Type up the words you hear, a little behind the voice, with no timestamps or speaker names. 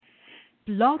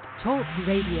Blog Talk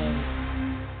Radio.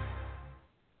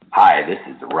 Hi, this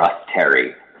is Russ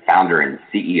Terry, founder and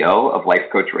CEO of Life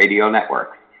Coach Radio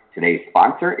Network. Today's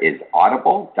sponsor is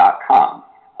Audible.com,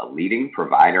 a leading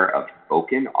provider of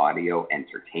spoken audio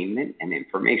entertainment and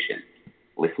information.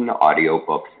 Listen to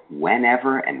audiobooks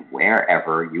whenever and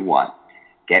wherever you want.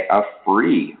 Get a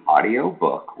free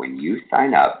audiobook when you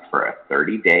sign up for a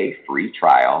 30-day free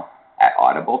trial at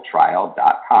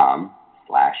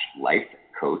audibletrial.com/lifecoachradio.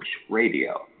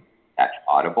 That's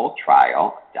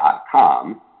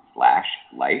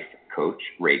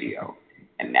audibletrial.com/lifecoachradio.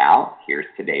 And now, here's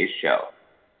today's show.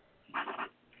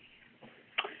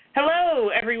 Hello,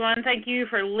 everyone. Thank you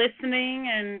for listening,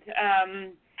 and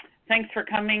thanks for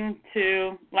coming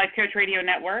to Life Coach Radio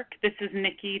Network. This is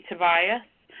Nikki, Tobias.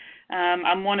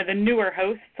 I'm one of the newer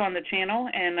hosts on the channel,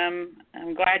 and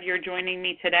I'm glad you're joining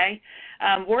me today.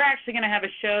 We're actually going to have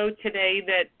a show today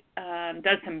that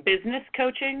does some business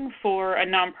coaching for a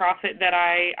nonprofit that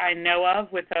I know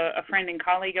of with a friend and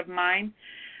colleague of mine.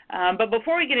 But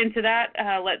before we get into that,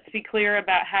 let's be clear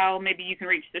about how maybe you can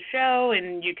reach the show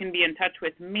and you can be in touch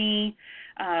with me.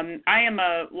 I am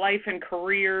a life and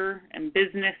career and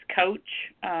business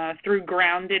coach through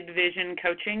Grounded Vision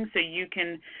Coaching, so you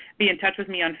can be in touch with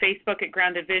me on Facebook at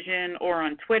Grounded Vision or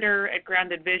on Twitter at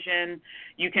Grounded Vision.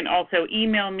 You can also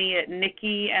email me at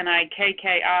Nikki, Nikki, at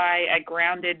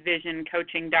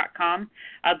groundedvisioncoaching.com.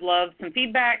 I'd love some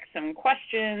feedback, some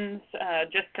questions,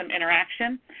 just some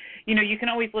interaction. You know, you can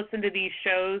always listen to these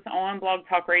shows on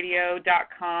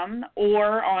blogtalkradio.com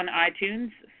or on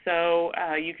iTunes, so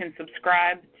you can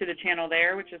subscribe to the channel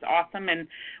there, which is awesome, and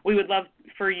we would love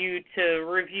for you to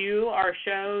review our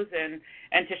shows and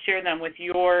to share them with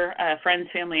your friends,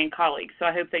 family, and colleagues, so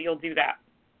I hope that you'll do that.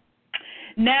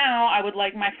 Now, I would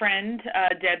like my friend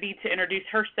Debbie to introduce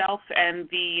herself and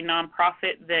the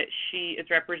nonprofit that she is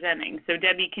representing. So,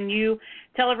 Debbie, can you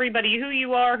tell everybody who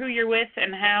you are, who you're with,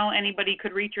 and how anybody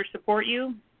could reach or support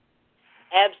you?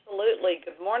 Absolutely.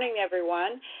 Good morning,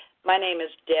 everyone. My name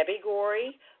is Debbie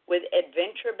Gori with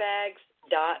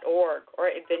AdventureBags.org or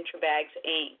AdventureBags,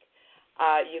 Inc.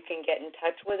 You can get in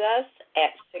touch with us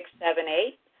at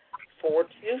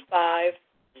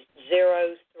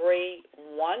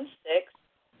 678-425-0316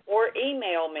 or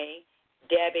email me,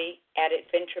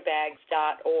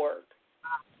 Debbie@AdventureBags.org.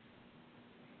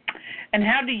 And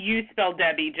how do you spell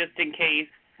Debbie, just in case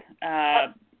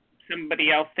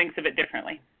somebody else thinks of it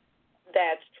differently?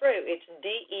 That's true. It's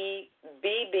Debbie.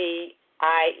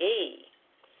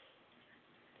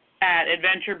 At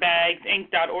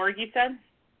adventurebagsinc.org, you said?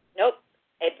 Nope,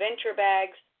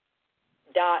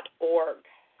 adventurebags.org.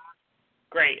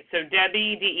 Great. So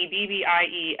Debbie, Debbii,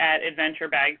 at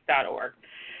adventurebags.org.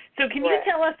 So can Correct.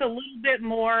 you tell us a little bit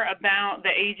more about the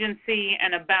agency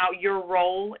and about your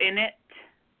role in it?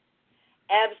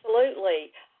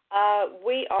 Absolutely.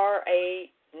 We are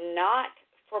a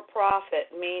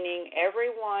not-for-profit, meaning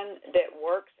everyone that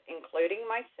works, including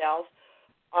myself,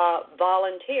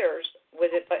 volunteers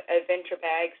with Adventure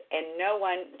Bags, and no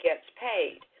one gets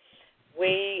paid.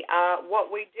 What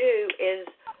we do is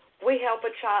we help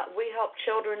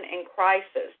children in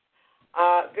crisis.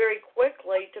 Very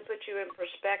quickly, to put you in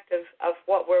perspective of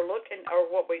what we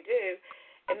do,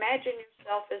 imagine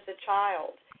yourself as a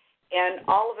child, and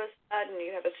all of a sudden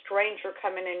you have a stranger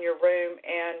coming in your room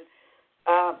and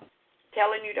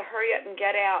telling you to hurry up and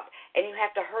get out, and you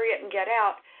have to hurry up and get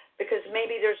out because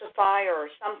maybe there's a fire or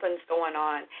something's going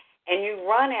on, and you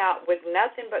run out with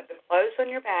nothing but the clothes on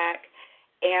your back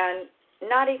and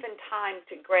not even time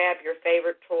to grab your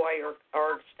favorite toy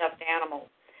or stuffed animal.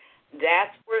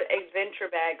 That's where Adventure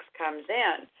Bags comes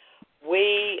in.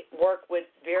 We work with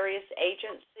various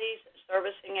agencies,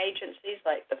 servicing agencies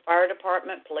like the fire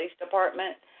department, police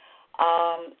department,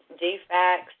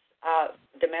 DFACS,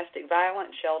 domestic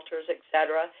violence shelters,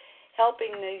 etc.,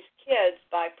 helping these kids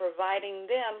by providing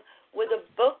them with a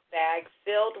book bag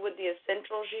filled with the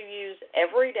essentials you use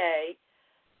every day,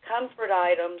 comfort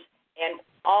items, and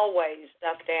always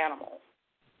stuffed animals.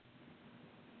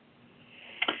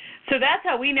 So that's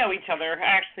how we know each other,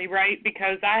 actually, right?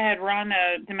 Because I had run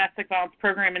a domestic violence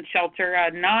program and shelter,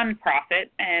 a nonprofit,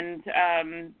 and,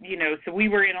 so we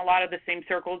were in a lot of the same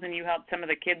circles, and you helped some of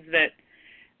the kids that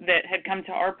had come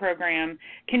to our program.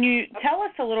 Can you tell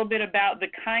us a little bit about the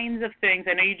kinds of things?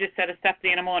 I know you just said a stuffed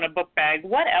animal and a book bag.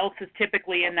 What else is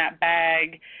typically in that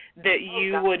bag that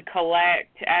you would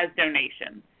collect as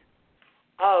donations?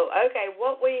 Oh, okay.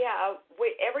 What we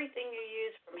everything you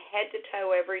use from head to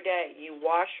toe every day. You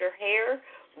wash your hair,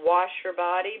 wash your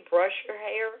body, brush your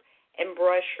hair, and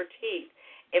brush your teeth.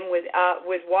 And with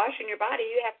washing your body,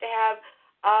 you have to have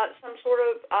some sort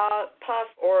of puff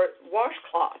or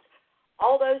washcloth.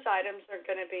 all those items are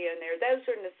going to be in there. Those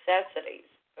are necessities,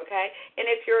 okay? And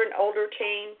if you're an older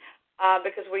teen,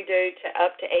 because we do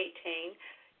up to 18,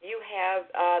 you have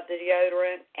the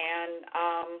deodorant and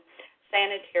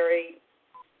sanitary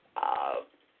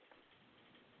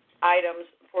items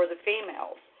for the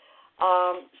females.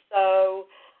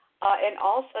 And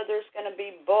also there's going to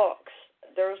be books.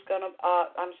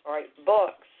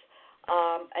 Books,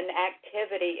 an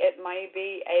activity. It may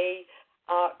be a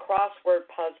crossword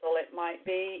puzzle. It might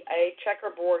be a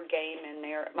checkerboard game in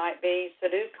there. It might be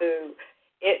Sudoku.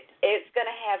 It's going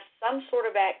to have some sort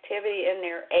of activity in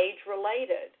there,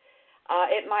 age-related.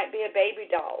 It might be a baby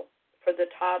doll for the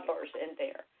toddlers in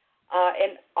there.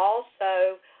 And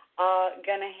also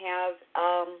going to have,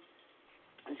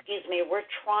 we're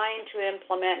trying to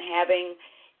implement having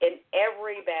in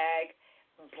every bag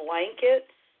blankets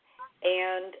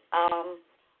and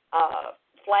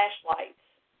flashlights.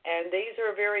 And these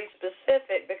are very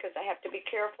specific because I have to be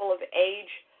careful of age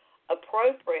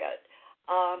appropriate.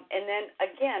 And then,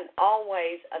 again,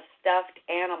 always a stuffed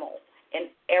animal in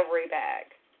every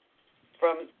bag,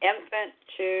 from infant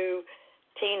to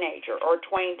teenager, or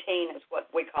tween-teen is what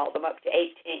we call them, up to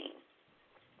 18.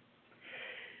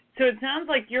 So it sounds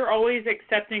like you're always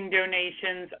accepting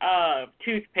donations of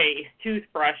toothpaste,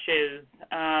 toothbrushes,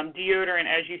 deodorant,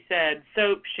 as you said,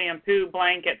 soap, shampoo,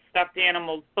 blankets, stuffed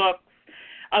animals, books,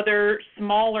 other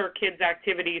smaller kids'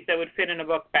 activities that would fit in a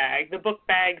book bag, the book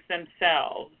bags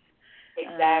themselves.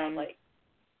 Exactly.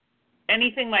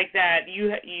 Anything like that,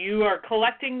 you are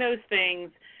collecting those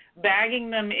things, bagging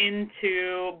them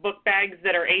into book bags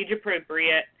that are age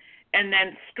appropriate, and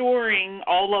then storing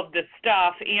all of the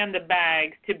stuff and the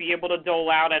bags to be able to dole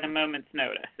out at a moment's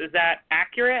notice. Is that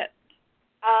accurate?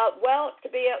 To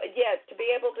be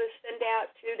able to send out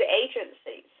to the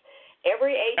agencies.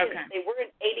 Every agency, We're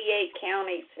in 88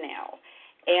 counties now,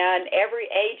 and every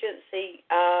agency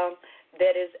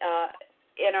that is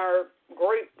in our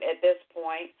group at this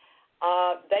point,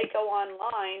 they go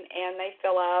online and they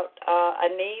fill out a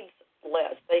needs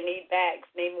list. They need bags,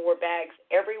 need more bags.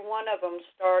 Every one of them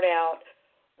start out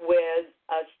with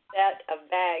a set of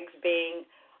bags being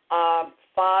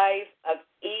 5 of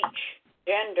each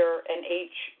gender, and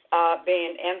each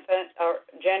being infant, or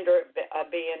gender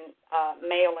being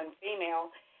male and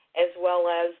female, as well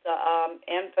as the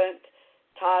infant,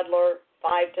 toddler,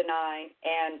 5 to 9,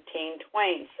 and teen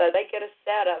tween. So they get a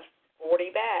set of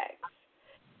 40 bags.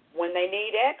 When they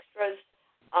need extras,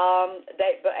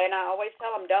 and I always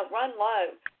tell them, don't run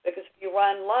low, because if you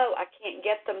run low, I can't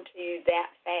get them to you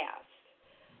that fast.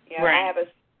 Right. I have a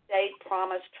state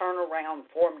promise turnaround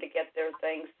for them to get their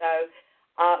things. So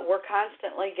we're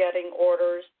constantly getting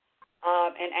orders,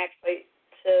 and actually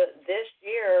to this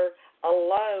year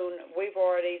alone, we've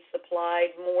already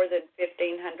supplied more than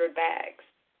 1,500 bags.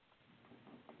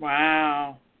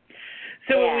 Wow.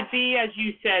 So it would be, as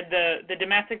you said, the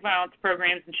domestic violence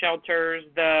programs and shelters,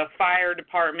 the fire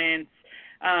departments,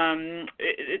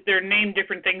 they're named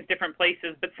different things, different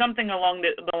places, but something along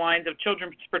the lines of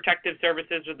Children's Protective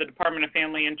Services or the Department of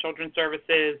Family and Children's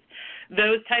Services.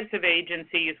 Those types of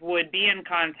agencies would be in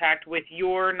contact with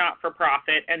your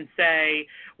not-for-profit and say,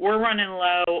 we're running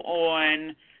low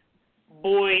on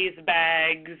boys'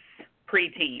 bags,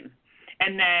 preteen.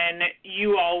 And then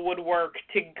you all would work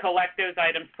to collect those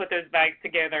items, put those bags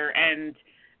together, and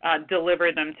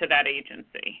deliver them to that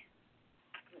agency.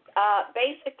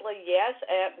 Basically, yes.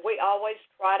 We always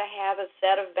try to have a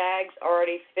set of bags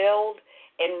already filled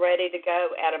and ready to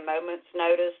go at a moment's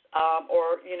notice,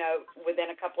 or within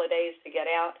a couple of days to get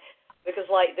out. Because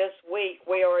like this week,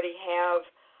 we already have,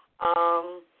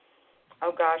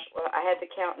 I had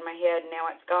the count in my head, and now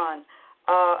it's gone.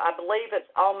 I believe it's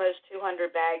almost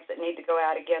 200 bags that need to go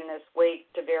out again this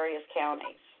week to various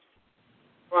counties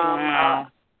from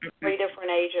 3 different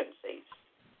agencies.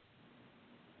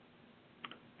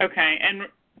 Okay, and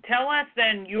tell us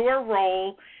then your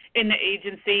role in the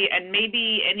agency and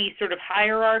maybe any sort of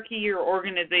hierarchy or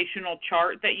organizational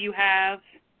chart that you have.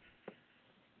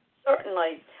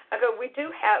 Certainly.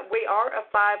 We are a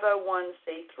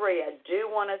 501c3. I do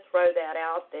want to throw that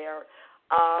out there,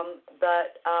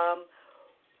 but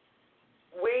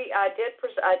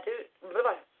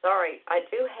I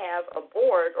do have a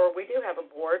board, or we do have a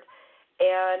board,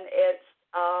 and it's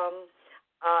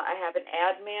I have an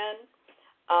admin,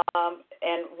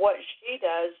 and what she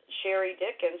does, Sherry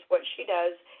Dickens, what she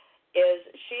does is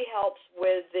she helps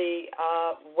with the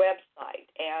website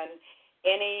and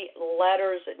any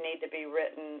letters that need to be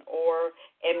written, or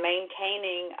in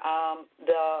maintaining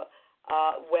the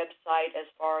website as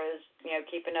far as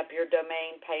keeping up your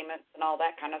domain payments and all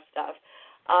that kind of stuff.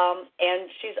 And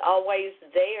she's always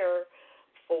there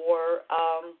for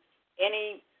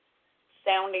any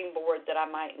sounding board that I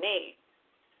might need.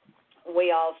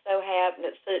 We also have,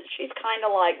 she's kind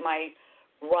of like my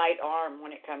right arm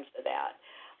when it comes to that.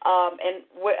 And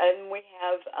we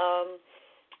have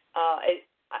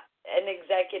an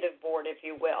executive board, if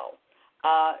you will.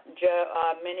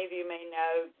 Joe, many of you may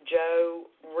know Joe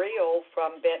Reel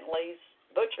from Bentley's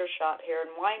Butcher Shop here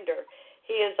in Winder.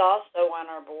 He is also on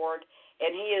our board,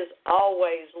 and he is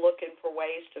always looking for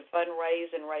ways to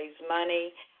fundraise and raise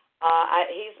money.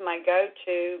 He's my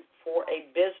go-to for a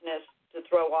business to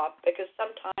throw off, because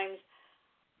sometimes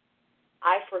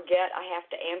I forget I have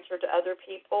to answer to other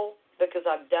people because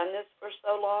I've done this for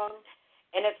so long.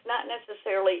 And it's not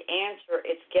necessarily answer,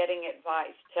 it's getting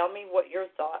advice. Tell me what your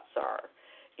thoughts are,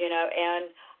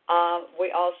 And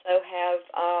we also have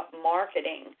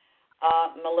marketing.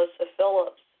 Melissa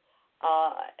Phillips,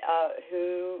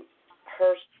 who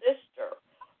her sister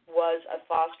was a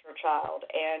foster child,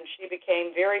 and she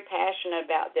became very passionate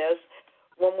about this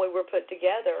when we were put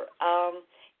together.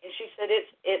 And she said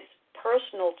it's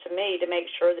personal to me to make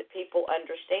sure that people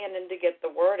understand and to get the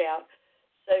word out.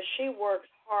 So she works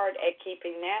hard at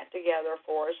keeping that together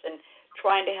for us and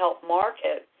trying to help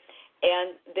market.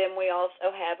 And then we also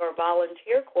have our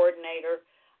volunteer coordinator,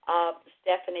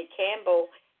 Stephanie Campbell,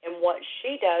 and what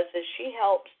she does is she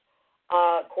helps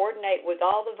coordinate with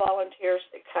all the volunteers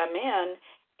that come in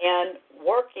and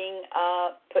working,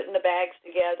 putting the bags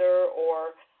together,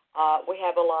 or we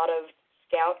have a lot of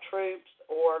scout troops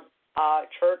or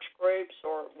church groups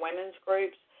or women's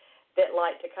groups that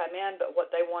like to come in, but what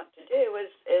they want to do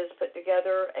is put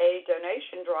together a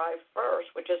donation drive first,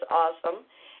 which is awesome,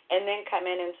 and then come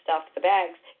in and stuff the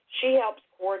bags. She helps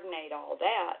coordinate all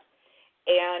that.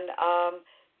 And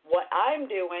what I'm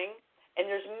doing,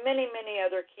 and there's many, many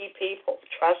other key people,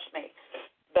 trust me,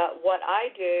 but what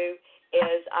I do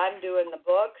is I'm doing the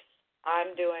books,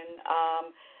 I'm doing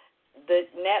the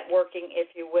networking,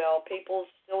 if you will. People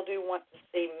still do want to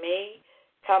see me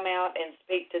come out and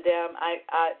speak to them.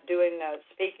 I doing the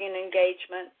speaking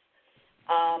engagements,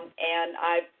 and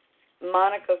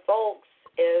Monica Folks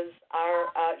is our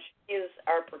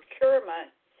procurement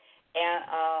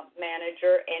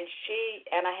manager,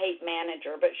 and I hate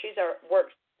manager, but she's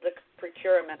works the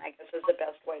procurement, I guess is the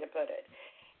best way to put it.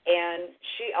 And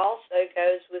she also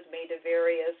goes with me to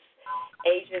various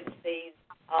agencies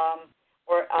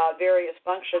or various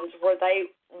functions where they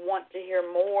want to hear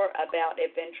more about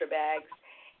adventure bags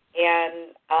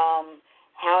and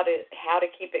how to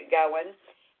keep it going.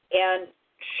 And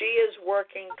she is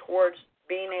working towards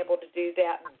being able to do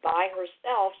that by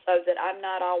herself so that I'm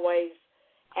not always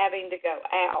having to go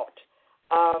out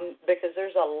because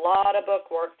there's a lot of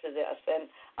book work to this, and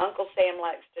Uncle Sam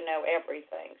likes to know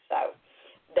everything. So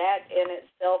that in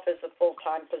itself is a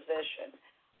full-time position.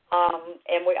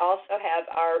 And we also have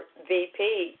our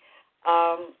VP.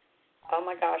 Oh,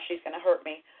 my gosh, she's going to hurt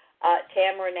me.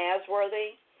 Tamara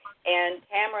Nasworthy. And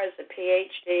Tamara is a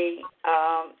Ph.D.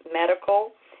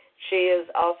 medical. She is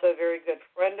also a very good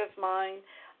friend of mine.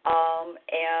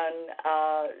 And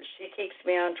she keeps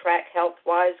me on track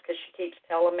health-wise because she keeps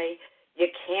telling me, you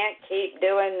can't keep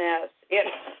doing this.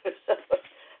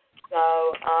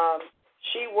 So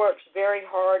she works very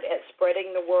hard at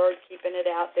spreading the word, keeping it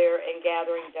out there, and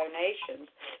gathering donations.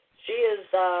 She is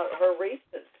her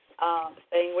recent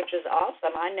thing, which is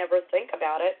awesome. I never think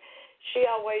about it. She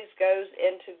always goes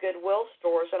into Goodwill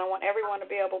stores, and I want everyone to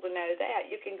be able to know that.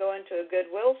 You can go into a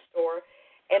Goodwill store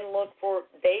and look for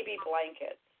baby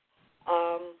blankets,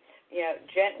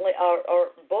 gently,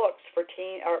 or books for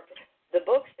teen, or the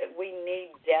books that we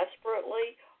need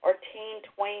desperately are teen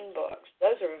tween books.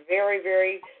 Those are very,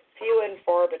 very few and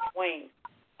far between.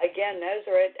 Again, those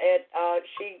are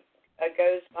she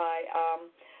goes by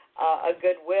a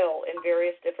Goodwill in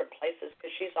various different places because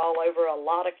she's all over a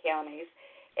lot of counties,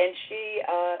 and she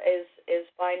is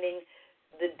finding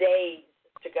the days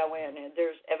to go in. And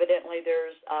there's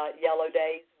yellow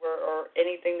days or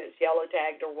anything that's yellow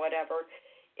tagged or whatever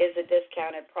is a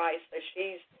discounted price. So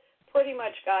she's pretty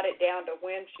much got it down to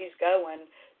when she's going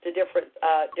to different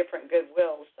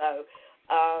Goodwills. So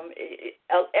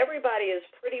everybody is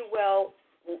pretty well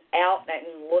out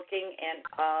and looking and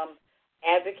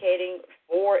advocating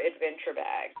for adventure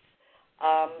bags.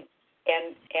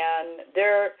 And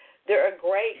they're a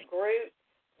great group.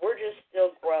 We're just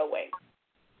still growing.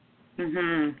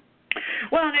 Mhm.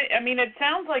 Well, it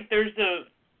sounds like there's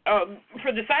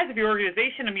for the size of your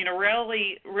organization, a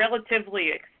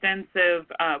relatively extensive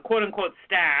quote-unquote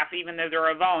staff, even though they're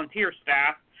a volunteer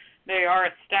staff. They are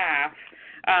a staff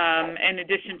in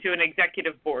addition to an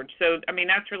executive board. So,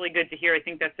 that's really good to hear. I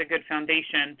think that's a good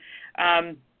foundation.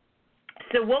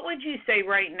 So what would you say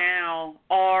right now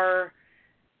are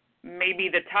maybe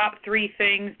the top 3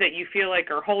 things that you feel like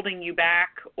are holding you back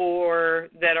or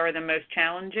that are the most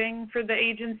challenging for the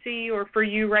agency or for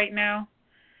you right now?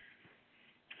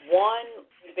 One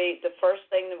would be the first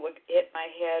thing that would hit my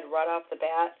head right off the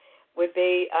bat would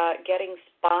be getting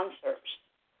sponsors.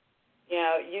 You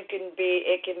know, it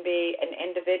can be an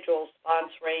individual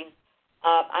sponsoring,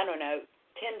 I don't know,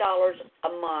 $10 a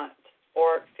month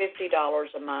or $50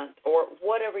 a month or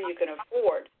whatever you can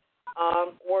afford,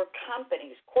 or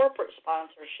companies, corporate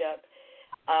sponsorship.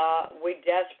 We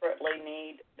desperately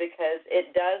need, because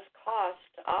it does cost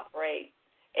to operate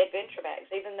adventure bags.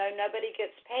 Even though nobody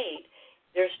gets paid,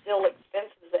 there's still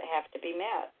expenses that have to be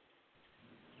met.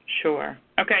 Sure.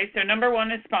 Okay, so number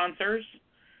 1 is sponsors.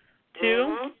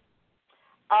 2?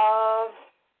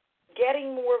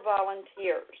 Getting more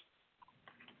volunteers.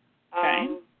 Okay.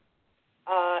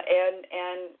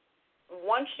 And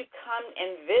once you come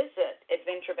and visit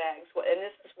Adventure Bags, and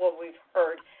this is what we've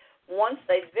heard, once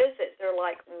they visit, they're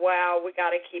like, wow, we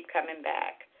got to keep coming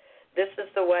back. This is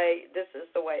the way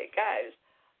it goes.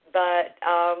 But,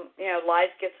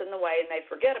 life gets in the way and they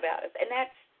forget about us. And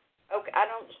that's, okay, I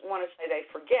don't want to say they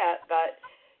forget, but,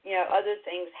 other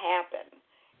things happen.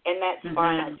 And that's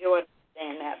fine. I do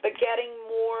understand that. But getting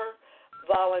more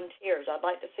volunteers. I'd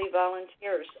like to see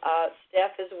volunteers.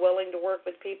 Steph is willing to work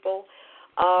with people,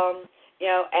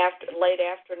 after late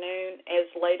afternoon, as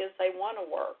late as they want to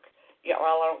work.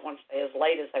 Well, I don't want to say as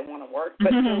late as they want to work, but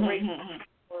till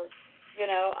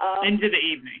into the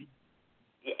evening.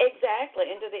 Exactly,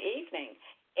 into the evening.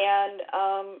 And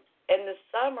in the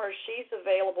summer, she's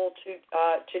available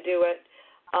to do it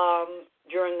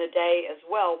during the day as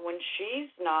well. When she's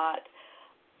not,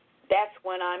 that's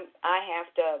when I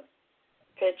have to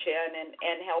pitch in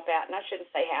and help out. And I shouldn't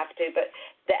say have to, but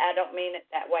I don't mean it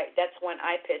that way. That's when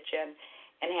I pitch in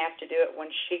and have to do it when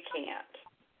she can't.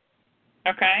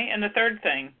 Okay, and the third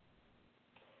thing?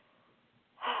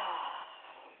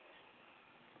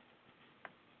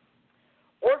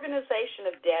 Organization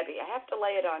of Debbie. I have to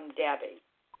lay it on Debbie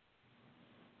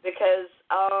because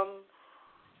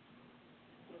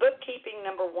bookkeeping,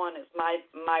 number 1, is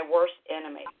my worst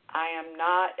enemy.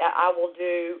 I will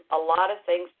do a lot of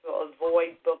things to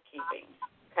avoid bookkeeping,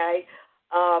 okay?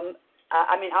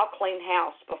 I'll clean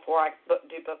house before I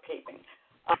do bookkeeping.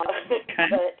 Okay.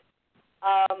 But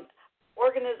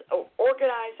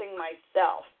organizing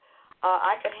myself,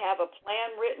 I could have a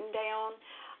plan written down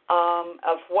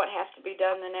of what has to be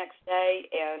done the next day,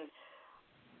 and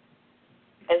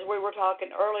as we were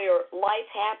talking earlier, life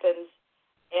happens.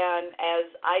 And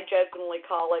as I jokingly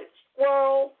call it,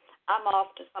 squirrel, I'm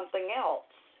off to something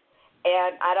else.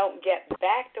 And I don't get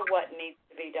back to what needs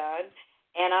to be done.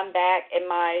 And I'm back in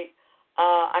my,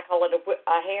 I call it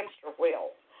a hamster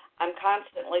wheel. I'm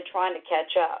constantly trying to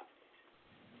catch up.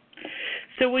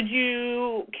 So would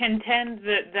you contend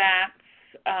that that's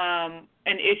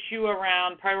an issue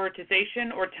around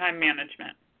prioritization or time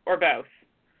management, or both?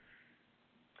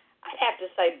 I'd have to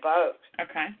say both.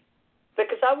 Okay.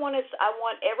 Because I want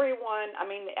everyone,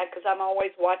 because I'm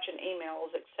always watching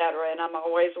emails, et cetera, and I'm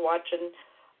always watching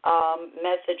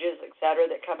messages, et cetera,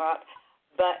 that come up.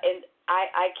 And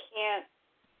I can't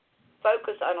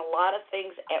focus on a lot of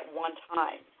things at one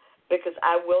time because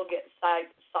I will get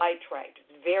sidetracked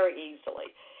very easily.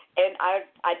 And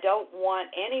I don't want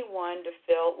anyone to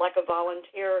feel like a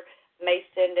volunteer may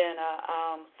send in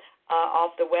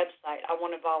off the website, I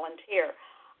want to volunteer.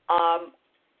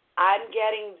 I'm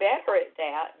getting better at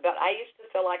that, but I used to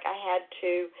feel like I had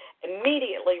to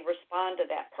immediately respond to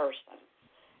that person,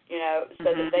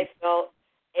 so that they felt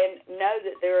and know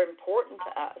that they're important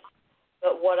to us.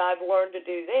 But what I've learned to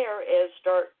do there is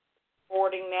start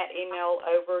forwarding that email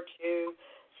over to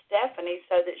Stephanie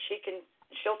so that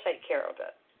she'll take care of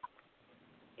it.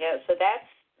 So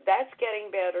that's getting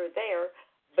better there.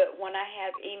 But when I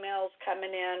have emails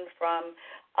coming in from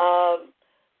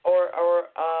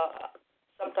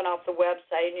something off the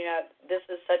website, this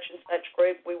is such and such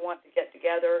group, we want to get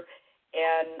together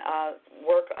and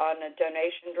work on a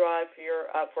donation drive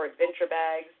for Adventure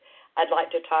Bags. I'd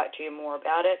like to talk to you more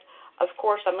about it. Of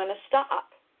course, I'm going to stop.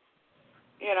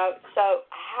 So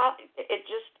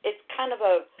it's kind of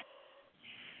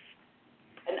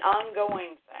an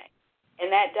ongoing thing, and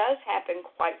that does happen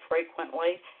quite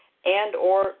frequently, and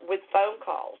or with phone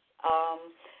calls.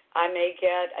 I may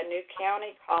get a new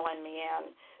county calling me in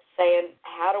saying,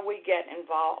 how do we get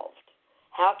involved?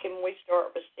 How can we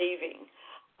start receiving,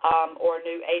 or a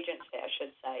new agency, I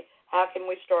should say, how can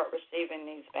we start receiving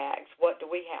these bags? What do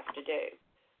we have to do?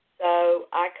 So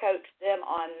I coach them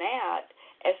on that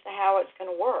as to how it's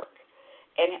going to work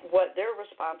and what their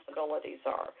responsibilities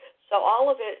are. So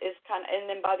all of it is kind of, and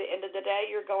then by the end of the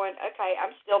day, you're going, okay,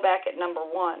 I'm still back at number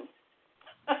one.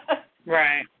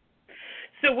 Right.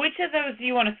 So which of those do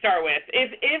you want to start with?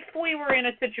 If we were in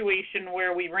a situation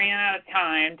where we ran out of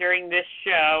time during this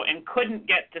show and couldn't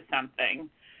get to something,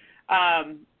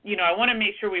 I want to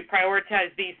make sure we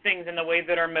prioritize these things in the ways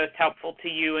that are most helpful to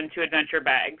you and to Adventure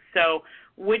Bags. So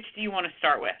which do you want to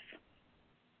start with?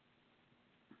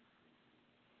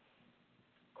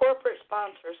 Corporate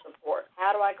sponsor support.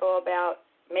 How do I go about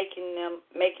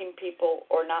making people,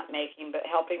 or not making, but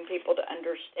helping people to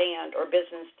understand, or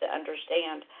business to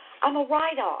understand, I'm a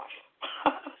write-off.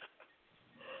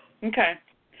 Okay.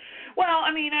 Well,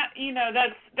 I mean,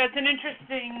 that's an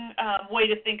interesting way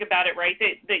to think about it, right?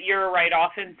 That you're a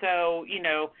write-off, and so,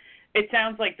 it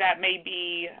sounds like that may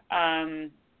be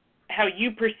how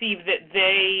you perceive that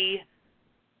they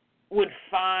would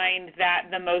find that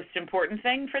the most important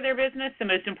thing for their business, the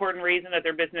most important reason that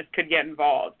their business could get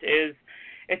involved is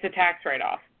it's a tax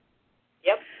write-off.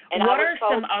 Yep. And what are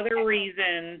some other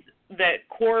reasons that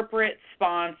corporate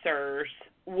sponsors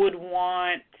would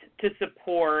want to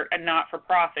support a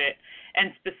not-for-profit,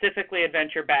 and specifically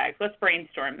Adventure Bags? Let's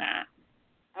brainstorm that.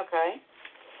 Okay.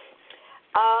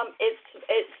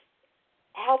 It's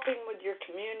helping with your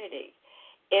community.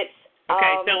 It's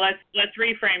okay. So let's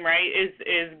reframe. Right?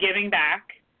 Is giving back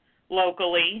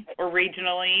locally or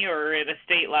regionally or at a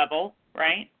state level,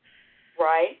 right?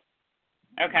 Right.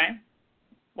 Okay.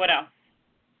 What else?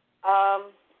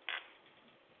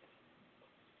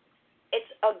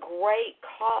 It's a great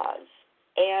cause,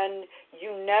 and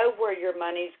you know where your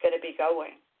money's going to be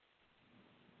going,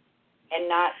 and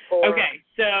not for... Okay,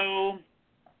 so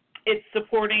it's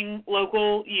supporting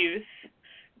local youth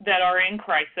that are in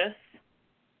crisis,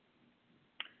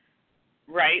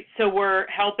 right? So we're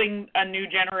helping a new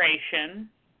generation.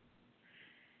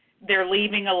 They're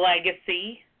leaving a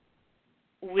legacy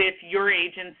with your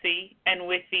agency and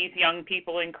with these young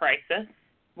people in crisis.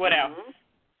 What else?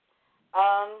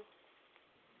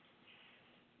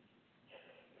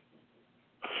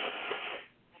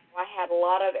 I had a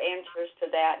lot of answers to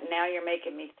that, and now you're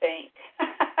making me think,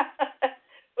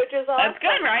 which is awesome. That's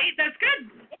good, right? That's good.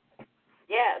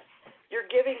 Yes. You're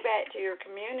giving back to your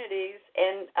communities,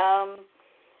 and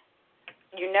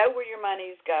you know where your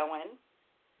money's going.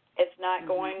 It's not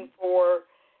going for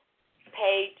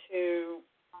pay to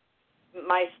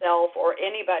myself or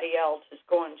anybody else. It's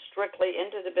going strictly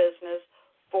into the business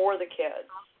for the kids.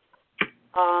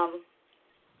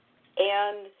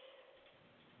 And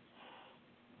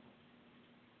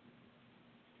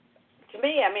to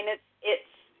me, I mean,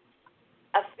 it's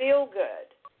a feel-good.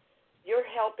 You're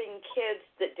helping kids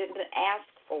that didn't ask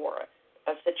for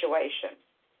a situation.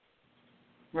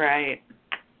 Right.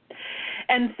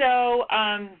 And so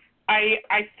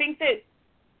I think that,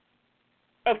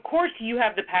 of course, you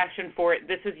have the passion for it.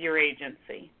 This is your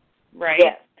agency, right?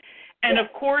 Yes. And,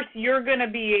 of course, you're going to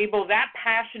be able, that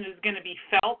passion is going to be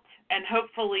felt and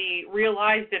hopefully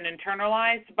realized and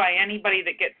internalized by anybody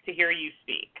that gets to hear you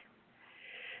speak.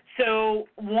 So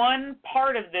one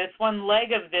part of this, one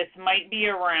leg of this might be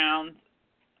around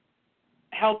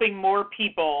helping more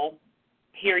people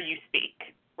hear you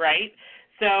speak, right?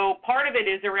 So part of it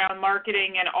is around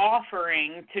marketing and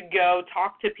offering to go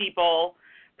talk to people,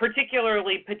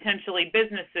 particularly potentially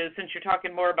businesses, since you're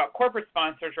talking more about corporate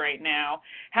sponsors right now.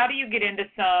 How do you get into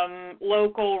some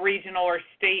local, regional, or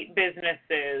state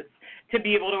businesses to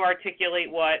be able to articulate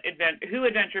who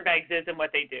Adventure Bags is and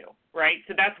what they do, right?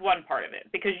 So that's one part of it,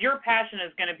 because your passion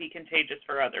is going to be contagious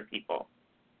for other people.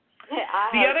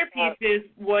 The other piece is,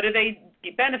 what do they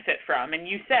benefit from? And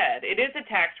you said it is a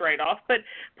tax write-off, but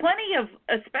plenty of,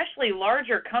 especially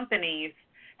larger companies,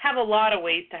 have a lot of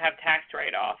ways to have tax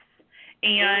write-offs.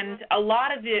 And a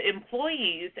lot of the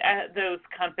employees at those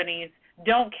companies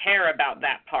don't care about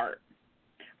that part,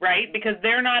 right? Because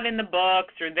they're not in the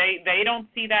books, or they don't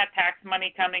see that tax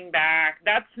money coming back.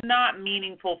 That's not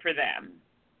meaningful for them.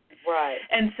 Right.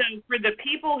 And so for the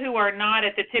people who are not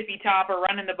at the tippy top or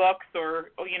running the books or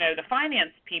the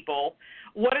finance people,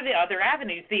 what are the other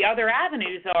avenues? The other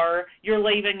avenues are you're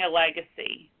leaving a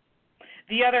legacy.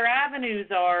 The other avenues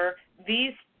are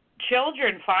these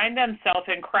children find themselves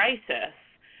in crisis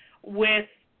with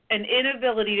an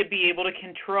inability to be able to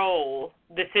control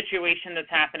the situation that's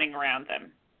happening around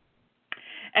them.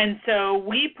 And so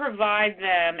we provide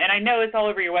them, and I know it's all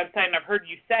over your website and I've heard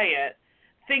you say it,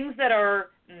 things that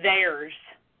are theirs,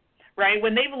 right?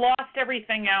 When they've lost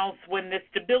everything else, when the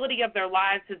stability of their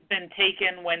lives has been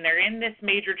taken, when they're in this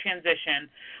major transition,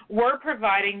 we're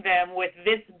providing them with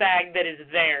this bag that is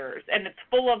theirs, and it's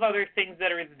full of other things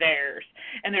that are theirs.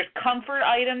 And there's comfort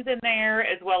items in there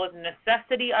as well as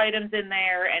necessity items in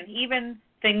there, and even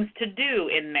things to do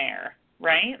in there,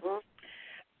 right? Mm-hmm.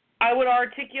 I would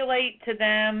articulate to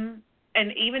them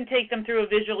and even take them through a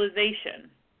visualization.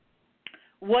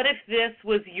 What if this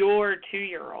was your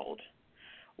 2-year-old?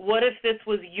 What if this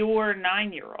was your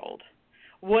 9-year-old?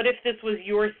 What if this was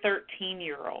your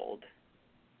 13-year-old?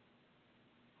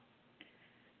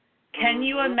 Can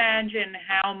you imagine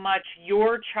how much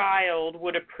your child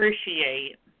would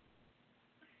appreciate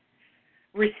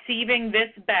receiving this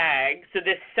bag, so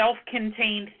this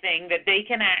self-contained thing that they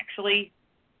can actually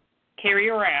carry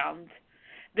around,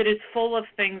 that is full of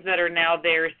things that are now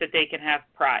theirs that they can have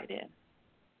pride in?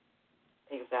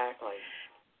 Exactly.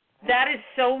 That is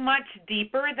so much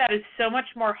deeper. That is so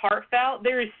much more heartfelt.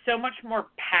 There is so much more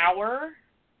power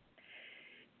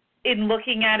in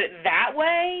looking at it that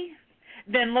way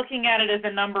than looking at it as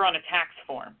a number on a tax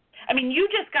form. I mean, you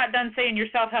just got done saying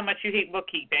yourself how much you hate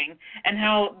bookkeeping and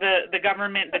how the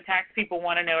government, the tax people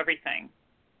want to know everything.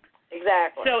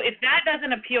 Exactly. So if that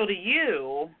doesn't appeal to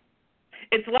you,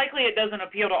 it's likely it doesn't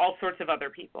appeal to all sorts of other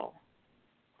people.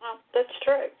 Well, that's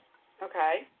true.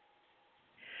 Okay.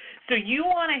 So you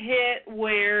want to hit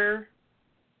where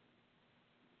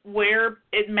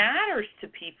it matters to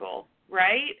people,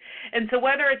 right? And so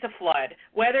whether it's a flood,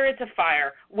 whether it's a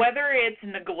fire, whether it's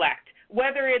neglect,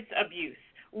 whether it's abuse,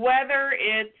 whether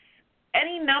it's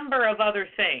any number of other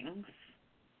things,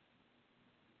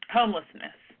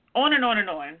 homelessness, on and on and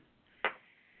on.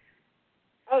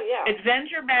 Oh, yeah.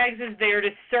 Adventure Bags is there to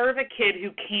serve a kid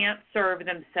who can't serve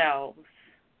themselves.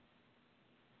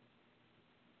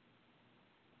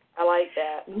 I like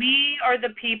that. We are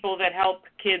the people that help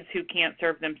kids who can't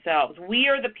serve themselves. We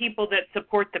are the people that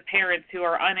support the parents who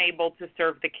are unable to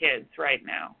serve the kids right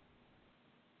now.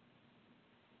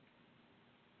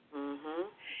 Mhm.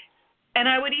 And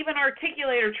I would even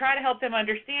articulate or try to help them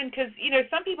understand, because, you know,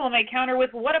 some people may counter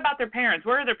with, what about their parents?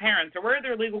 Where are their parents? Or where are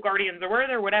their legal guardians? Or where are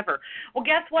their whatever? Well,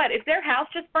 guess what? If their house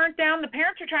just burnt down, the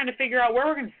parents are trying to figure out where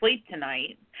we're going to sleep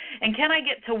tonight. And can I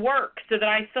get to work so that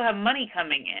I still have money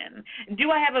coming in? Do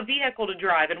I have a vehicle to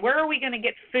drive? And where are we going to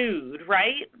get food,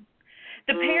 right?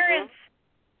 The parents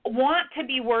want to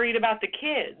be worried about the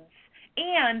kids.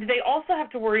 And they also have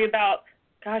to worry about,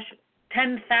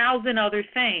 10,000 other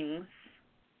things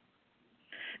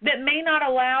that may not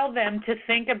allow them to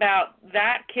think about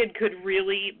that kid could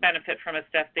really benefit from a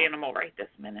stuffed animal right this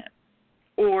minute.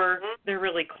 Or they're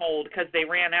really cold because they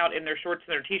ran out in their shorts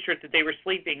and their T-shirts that they were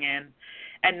sleeping in,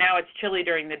 and now it's chilly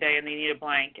during the day and they need a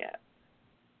blanket.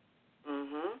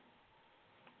 Mhm.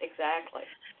 Exactly.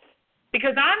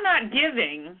 Because I'm not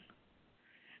giving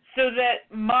so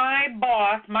that my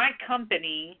boss, my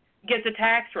company, gets a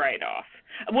tax write-off,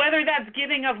 whether that's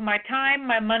giving of my time,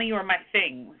 my money, or my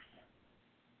things.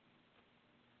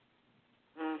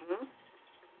 Mhm.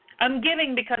 I'm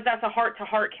giving because that's a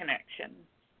heart-to-heart connection.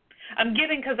 I'm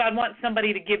giving because I want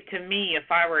somebody to give to me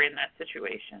if I were in that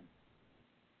situation.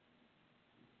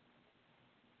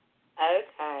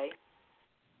 Okay.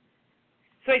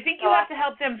 So I think you have to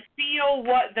help them feel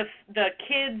what the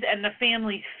kids and the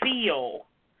families feel,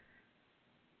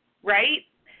 right?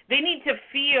 They need to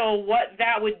feel what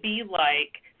that would be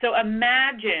like. So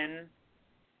imagine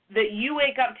that you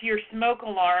wake up to your smoke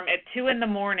alarm at 2 a.m.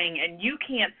 and you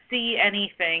can't see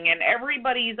anything, and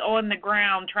everybody's on the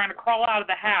ground trying to crawl out of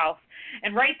the house,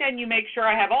 and right then you make sure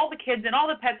I have all the kids and all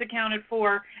the pets accounted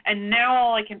for, and now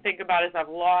all I can think about is I've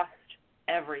lost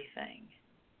everything.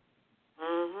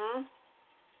 Mhm.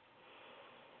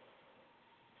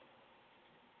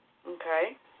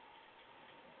 Okay.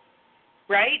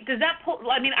 Right? Does that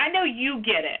I mean, I know you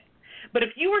get it. But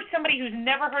if you were somebody who's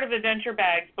never heard of adventure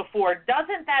bags before,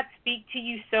 doesn't that speak to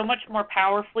you so much more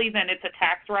powerfully than it's a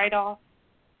tax write-off?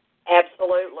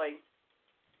 Absolutely.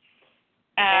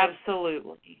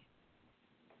 Absolutely.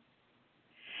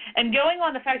 And going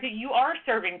on the fact that you are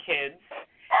serving kids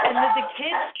and that the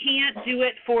kids can't do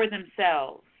it for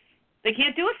themselves. They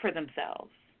can't do it for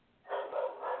themselves.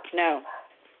 No.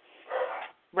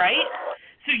 Right?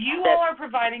 So you all are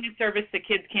providing a service the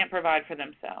kids can't provide for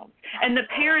themselves. And the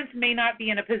parents may not be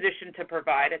in a position to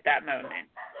provide at that moment.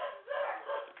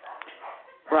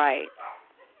 Right.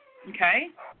 Okay?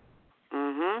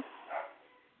 Mhm.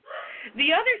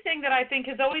 The other thing that I think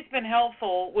has always been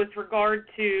helpful with regard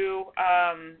to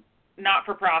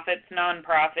not-for-profits,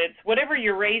 non-profits, whatever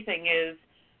you're raising is,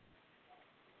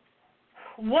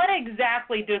 what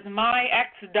exactly does my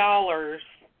X dollars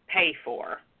pay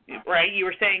for? Right? You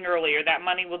were saying earlier that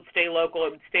money would stay local,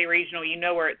 it would stay regional, you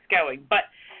know where it's going. But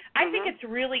I think it's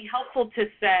really helpful to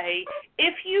say,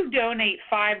 if you donate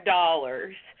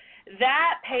 $5,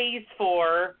 that pays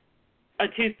for a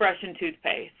toothbrush and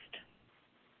toothpaste.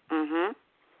 Mhm.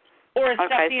 Or a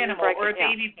stuffed animal, or a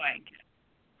baby blanket.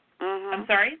 I'm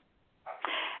sorry?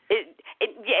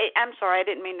 I'm sorry, I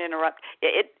didn't mean to interrupt.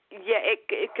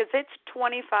 Because it's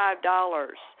 $25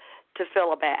 to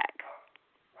fill a bag.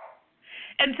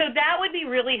 And so that would be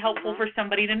really helpful for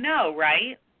somebody to know,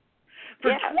 right?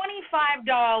 For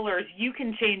 $25, you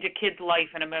can change a kid's life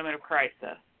in a moment of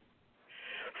crisis.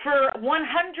 For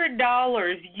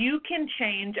 $100, you can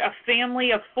change a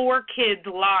family of 4 kids'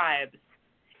 lives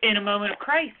in a moment of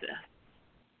crisis.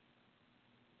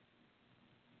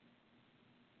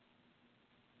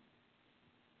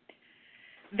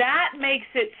 That makes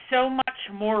it so much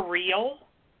more real.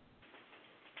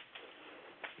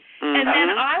 And then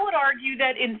I would argue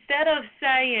that instead of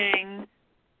saying,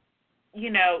 do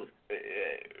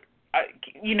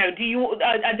you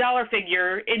a dollar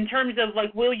figure in terms of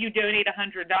like, will you donate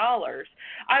 $100?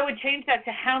 I would change that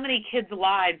to how many kids'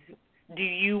 lives do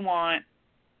you want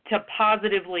to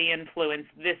positively influence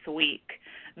this week,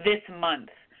 this month,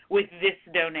 with this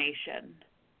donation?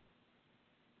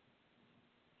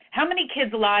 How many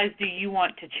kids' lives do you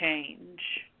want to change?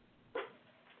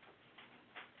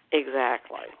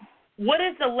 Exactly. What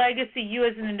is the legacy you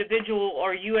as an individual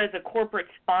or you as a corporate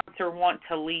sponsor want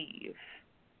to leave?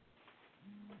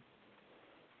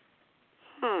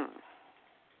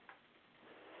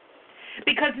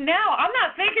 Because now I'm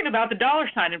not thinking about the dollar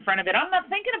sign in front of it. I'm not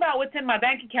thinking about what's in my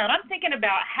bank account. I'm thinking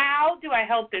about how do I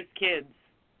help those kids?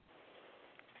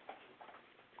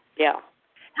 Yeah.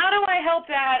 How do I help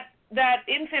that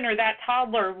infant or that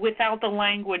toddler without the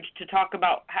language to talk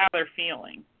about how they're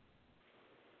feeling?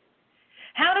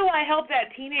 How do I help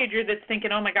that teenager that's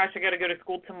thinking, oh, my gosh, I got to go to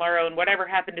school tomorrow, and whatever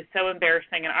happened is so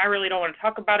embarrassing, and I really don't want to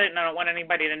talk about it, and I don't want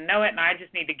anybody to know it, and I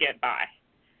just need to get by.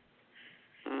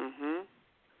 Wow.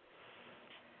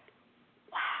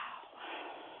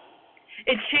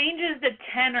 It changes the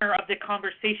tenor of the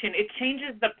conversation. It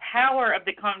changes the power of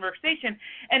the conversation,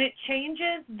 and it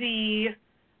changes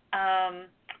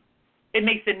it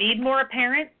makes the need more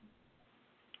apparent,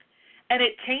 and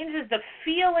it changes the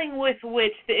feeling with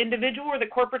which the individual or the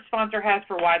corporate sponsor has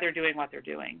for why they're doing what they're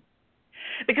doing.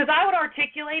 Because I would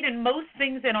articulate in most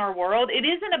things in our world, it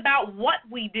isn't about what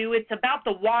we do, it's about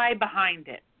the why behind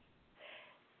it.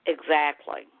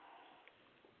 Exactly.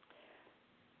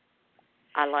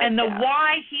 I like that. And the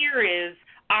why here is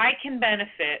I can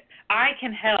benefit, I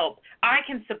can help, I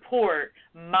can support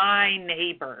my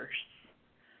neighbors,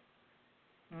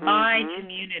 my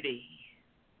community.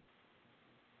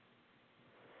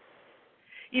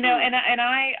 And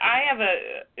I have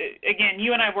again,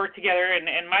 you and I work together,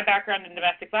 and my background in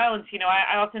domestic violence,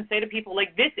 I often say to people,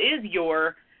 like, this is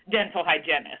your dental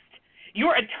hygienist.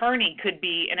 Your attorney could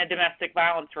be in a domestic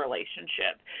violence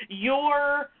relationship.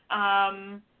 Your,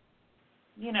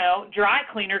 dry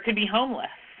cleaner could be homeless,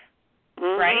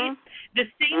 right? The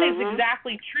same is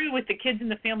exactly true with the kids and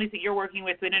the families that you're working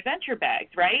with in Adventure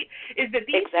Bags, right? Is that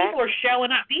these people are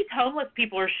showing up. These homeless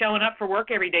people are showing up for work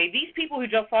every day. These people who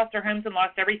just lost their homes and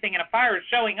lost everything in a fire are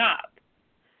showing up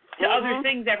to other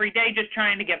things every day just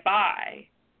trying to get by.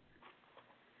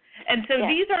 And so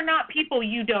these are not people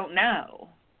you don't know.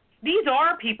 These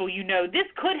are people you know.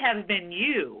 This could have been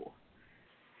you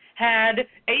had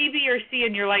A, B, or C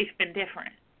in your life been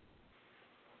different.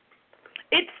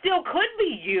 It still could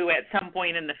be you at some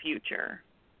point in the future.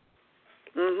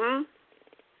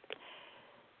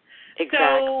 Exactly.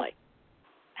 So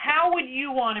how would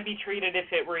you want to be treated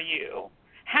if it were you?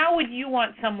 How would you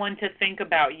want someone to think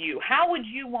about you? How would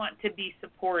you want to be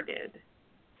supported?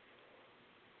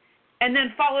 And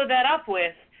then follow that up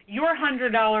with your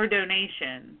 $100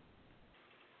 donation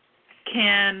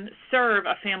can serve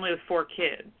a family with 4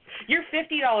 kids. Your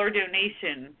 $50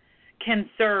 donation can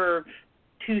serve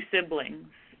 2 siblings.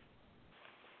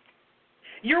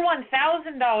 Your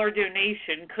 $1,000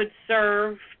 donation could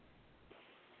serve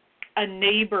a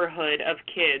neighborhood of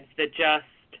kids that just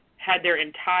had their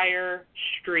entire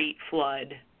street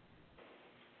flood.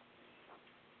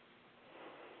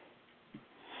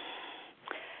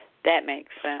 That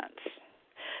makes sense.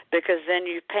 Because then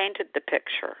you painted the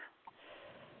picture.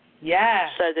 Yeah.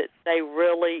 So that they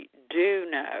really do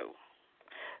know.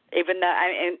 Even though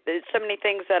there's so many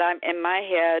things that I'm in my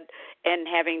head, and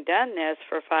having done this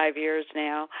for 5 years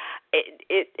now,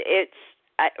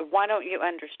 why don't you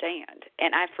understand?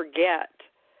 And I forget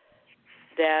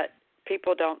that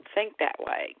people don't think that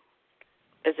way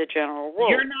as a general rule.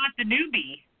 You're not the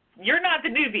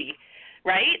newbie,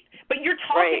 right? But you're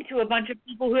talking to a bunch of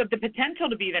people who have the potential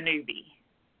to be the newbie.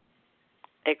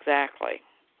 Exactly.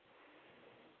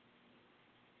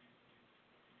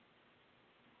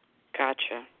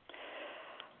 Gotcha.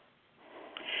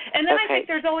 And then I think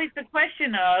there's always the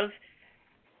question of,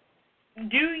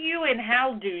 do you and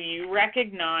how do you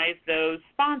recognize those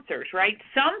sponsors, right?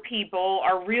 Some people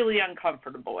are really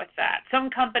uncomfortable with that. Some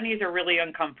companies are really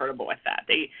uncomfortable with that.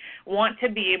 They want to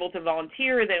be able to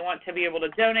volunteer, they want to be able to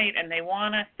donate, and they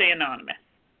want to stay anonymous.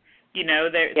 You know,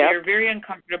 they're very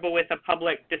uncomfortable with a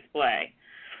public display.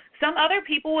 Some other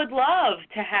people would love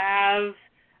to have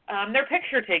their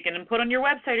picture taken and put on your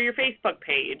website or your Facebook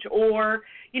page. Or,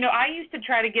 you know, I used to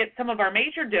try to get some of our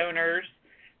major donors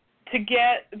to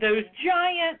get those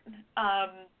giant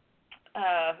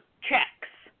checks,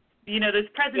 you know, those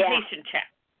presentation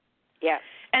checks. Yes.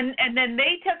 And then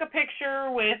they took a picture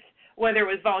with whether it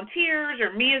was volunteers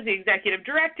or me as the executive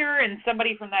director and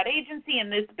somebody from that agency,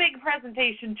 and this big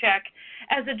presentation check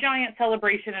as a giant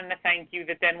celebration and a thank you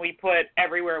that then we put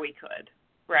everywhere we could,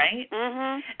 right?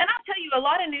 Mm-hmm. And I'll tell you, a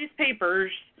lot of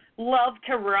newspapers love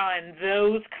to run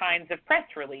those kinds of press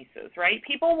releases, right?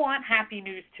 People want happy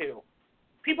news too.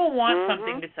 People want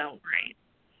something to celebrate.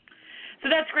 So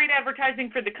that's great advertising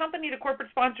for the company, the corporate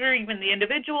sponsor, even the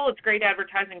individual. It's great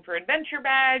advertising for Adventure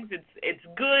Bags. It's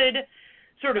good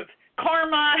sort of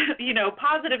karma, you know,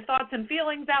 positive thoughts and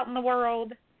feelings out in the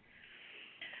world.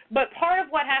 But part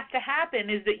of what has to happen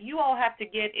is that you all have to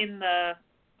get in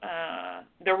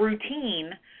the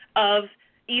routine of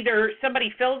either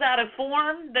somebody fills out a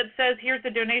form that says, here's the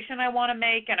donation I want to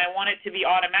make, and I want it to be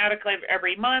automatic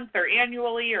every month or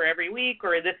annually or every week,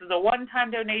 or this is a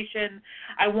one-time donation.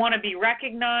 I want to be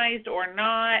recognized or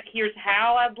not. Here's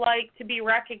how I'd like to be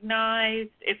recognized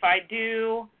if I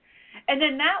do. And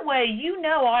then that way you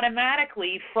know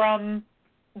automatically from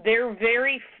their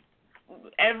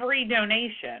every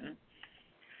donation,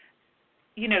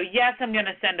 you know, yes, I'm going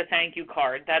to send a thank you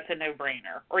card. That's a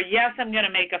no-brainer. Or yes, I'm going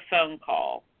to make a phone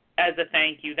call as a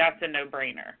thank you. That's a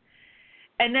no-brainer.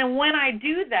 And then when I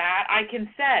do that, I can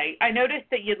say, I noticed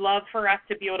that you'd love for us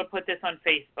to be able to put this on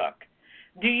Facebook.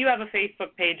 Do you have a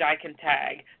Facebook page I can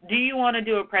tag? Do you want to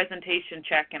do a presentation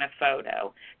check and a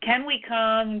photo? Can we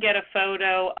come get a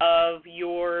photo of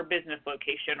your business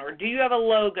location? Or do you have a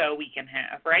logo we can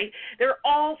have, right? There are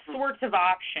all sorts of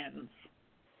options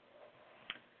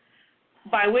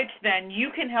by which then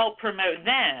you can help promote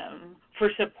them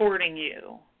for supporting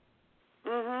you.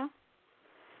 Mhm.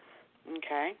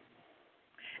 Okay.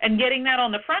 And getting that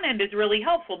on the front end is really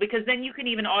helpful because then you can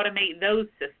even automate those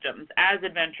systems as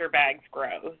Adventure Bags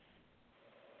grows.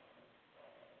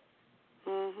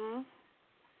 Mhm.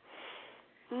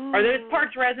 Are those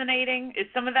parts resonating? Is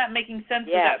some of that making sense?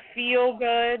 Yes. Does that feel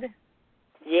good?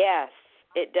 Yes,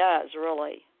 it does,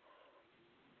 really.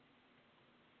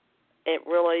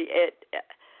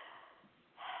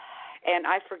 And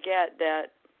I forget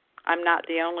that I'm not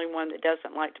the only one that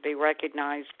doesn't like to be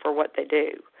recognized for what they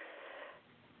do.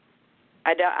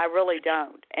 I really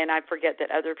don't, and I forget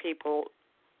that other people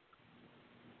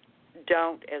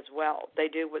don't as well. They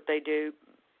do what they do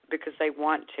because they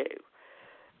want to,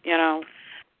 you know.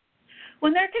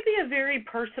 Well, there could be a very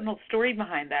personal story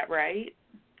behind that, right?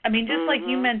 I mean, just like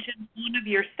you mentioned, one of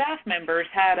your staff members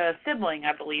had a sibling,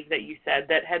 I believe that you said,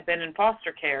 that had been in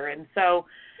foster care. And so,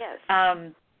 yes.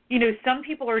 You know, some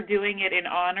people are doing it in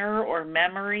honor or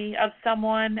memory of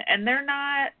someone, and they're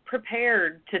not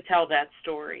prepared to tell that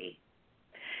story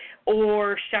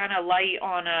or shine a light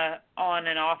on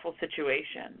an awful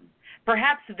situation.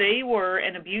 Perhaps they were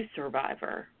an abuse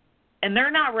survivor, and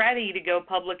they're not ready to go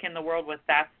public in the world with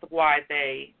that's why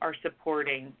they are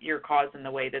supporting your cause in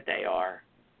the way that they are.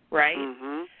 Right?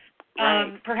 Mm-hmm.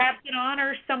 Right. Perhaps it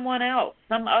honors someone else,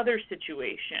 some other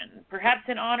situation. Perhaps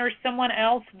it honors someone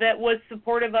else that was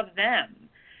supportive of them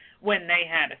when they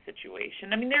had a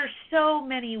situation. I mean, there's so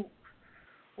many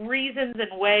reasons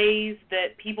and ways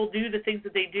that people do the things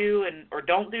that they do or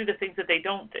don't do the things that they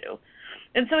don't do.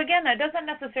 And so, again, that doesn't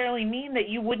necessarily mean that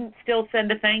you wouldn't still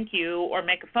send a thank you or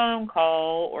make a phone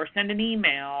call or send an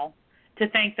email to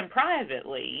thank them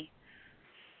privately.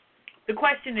 The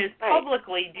question is,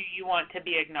 publicly, do you want to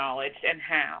be acknowledged and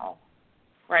how?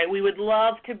 Right? We would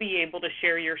love to be able to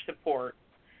share your support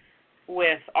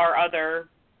with our other,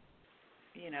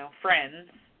 you know, friends,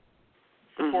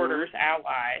 supporters,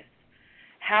 allies.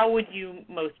 How would you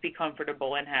most be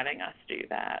comfortable in having us do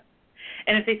that?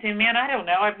 And if they say, man, I don't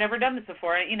know, I've never done this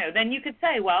before, you know, then you could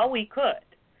say, well, we could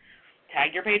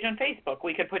tag your page on Facebook.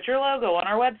 We could put your logo on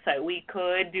our website. We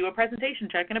could do a presentation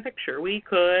check and a picture. We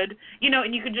could, you know,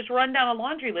 and you could just run down a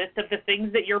laundry list of the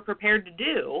things that you're prepared to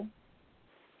do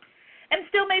and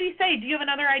still maybe say, do you have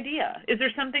another idea? Is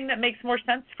there something that makes more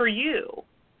sense for you?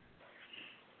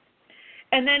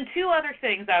 And then two other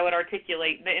things I would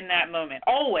articulate in that moment,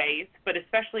 always, but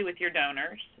especially with your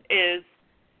donors, is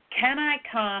can I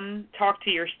come talk to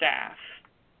your staff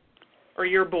or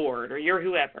your board or your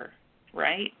whoever,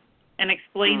 right? and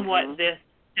explain what this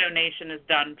donation has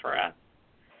done for us.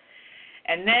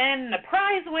 And then the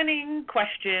prize-winning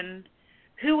question,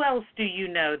 who else do you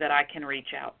know that I can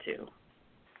reach out to?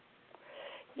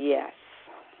 Yes.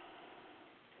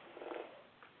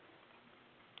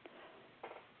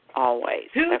 Always.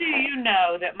 Who do you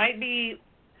know that might be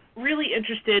really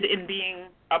interested in being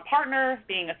a partner,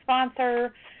 being a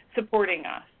sponsor, supporting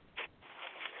us?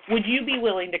 Would you be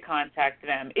willing to contact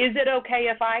them? Is it okay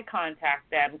if I contact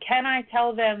them? Can I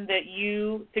tell them that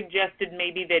you suggested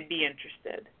maybe they'd be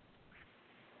interested?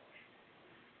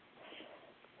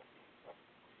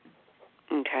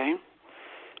 Okay.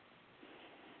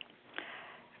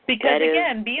 Because,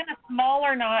 again, being a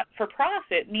smaller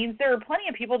not-for-profit means there are plenty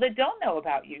of people that don't know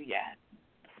about you yet.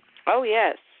 Oh,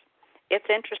 yes. It's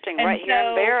interesting. And here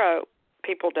in Barrow,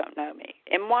 people don't know me.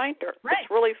 In Winder, it's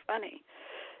really funny.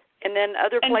 And then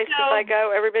other places I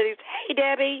go, everybody's, hey,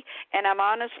 Debbie. And I'm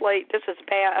honestly, this is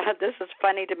bad. This is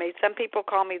funny to me. Some people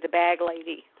call me the bag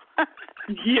lady.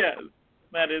 Yes,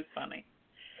 that is funny.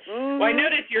 Well, I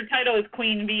noticed your title is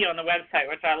Queen Bee on the website,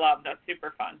 which I love. That's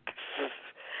super fun.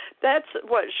 That's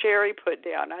what Sherry put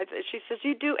down. She says,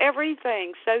 you do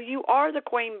everything, so you are the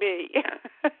Queen Bee.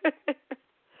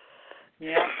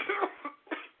 Yeah.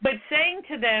 But saying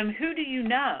to them, who do you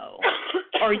know?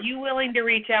 Are you willing to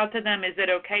reach out to them? Is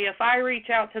it okay if I reach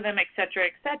out to them, et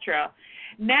cetera,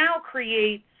 now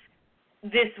creates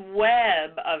this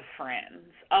web of friends,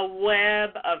 a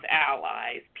web of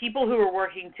allies, people who are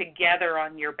working together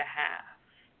on your behalf.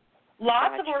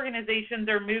 Lots of organizations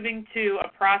are moving to a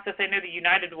process. I know the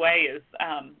United Way is,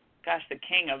 the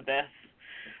king of this.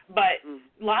 But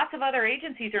lots of other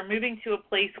agencies are moving to a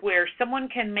place where someone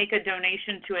can make a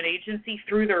donation to an agency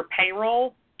through their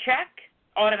payroll check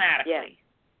automatically.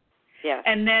 Yeah.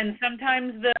 And then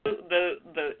sometimes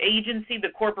the agency, the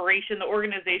corporation, the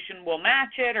organization will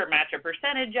match it or match a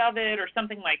percentage of it or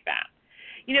something like that.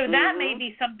 That may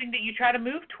be something that you try to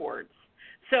move towards.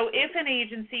 So if an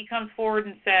agency comes forward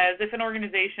and says, if an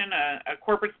organization, a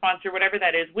corporate sponsor, whatever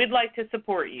that is, we'd like to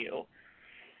support you,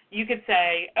 you could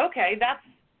say, okay, that's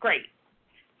great.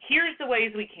 Here's the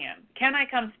ways we can. Can I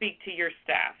come speak to your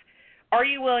staff? Are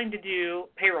you willing to do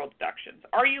payroll deductions?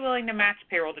 Are you willing to match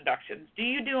payroll deductions? Do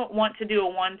you want to do a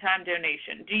one-time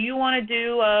donation? Do you want to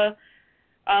do a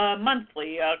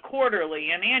monthly, a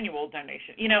quarterly, an annual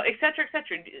donation? Et cetera, et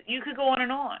cetera. You could go on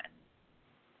and on,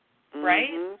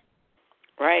 right?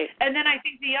 Right. And then I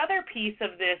think the other piece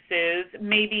of this is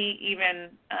maybe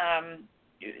even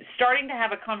starting to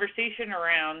have a conversation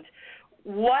around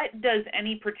what does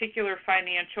any particular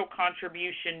financial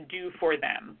contribution do for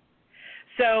them.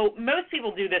 So most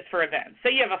people do this for events.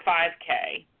 Say you have a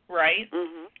 5K, right?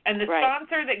 And the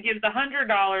sponsor that gives $100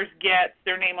 gets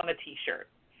their name on the T-shirt.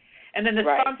 And then the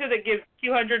sponsor that gives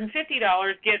 $250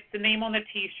 gets the name on the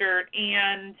T-shirt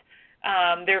and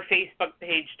their Facebook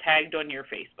page tagged on your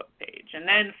Facebook page. And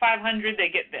then 500 they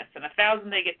get this, and 1,000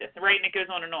 they get this, right? And it goes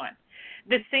on and on.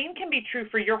 The same can be true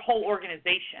for your whole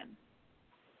organization.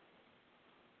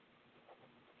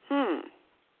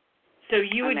 So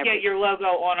you would get your logo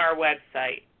on our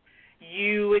website.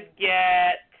 You would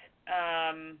get,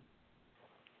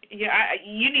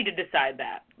 you need to decide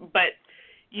that. But,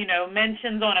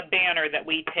 mentions on a banner that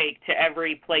we take to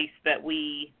every place that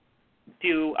we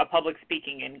do a public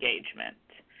speaking engagement.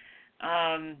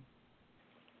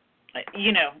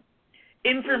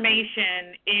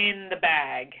 Information in the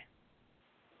bag.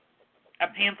 A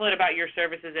pamphlet about your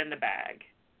services in the bag.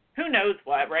 Who knows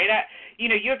what, right? You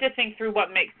have to think through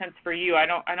what makes sense for you. I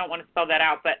don't want to spell that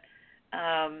out, but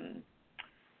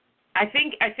I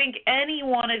think any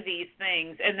one of these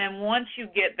things, and then once you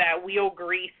get that wheel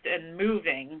greased and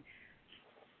moving,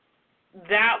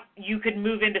 that you could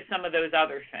move into some of those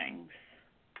other things.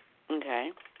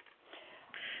 Okay.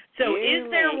 So is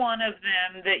there one of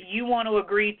them that you want to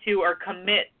agree to or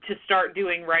commit to start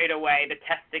doing right away to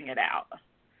testing it out?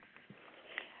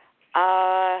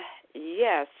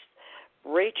 Yes.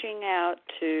 Reaching out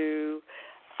to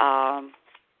a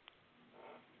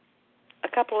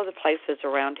couple of the places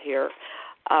around here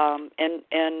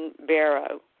in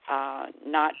Barrow,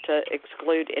 not to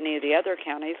exclude any of the other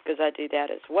counties because I do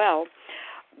that as well,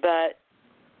 but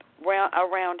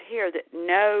around here that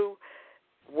know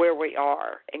where we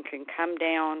are and can come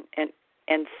down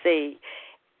and see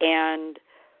and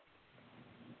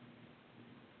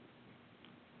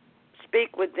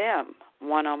speak with them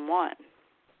one-on-one.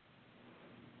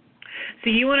 So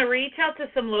you want to reach out to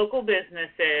some local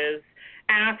businesses,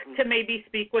 ask to maybe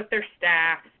speak with their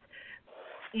staff.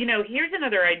 Here's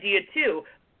another idea, too.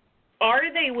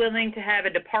 are they willing to have a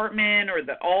department or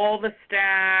all the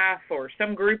staff or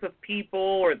some group of people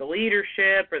or the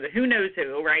leadership or the who knows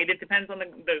who, right? It depends on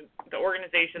the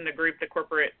organization, the group, the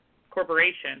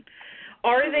corporation.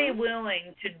 Are they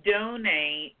willing to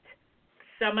donate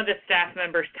some of the staff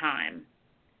members' time?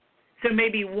 So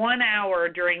maybe 1 hour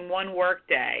during one work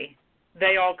day,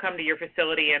 they all come to your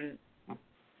facility and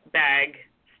bag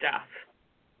stuff.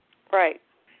 Right.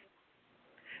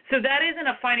 So that isn't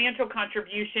a financial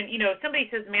contribution. You know, if somebody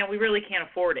says, man, we really can't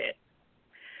afford it.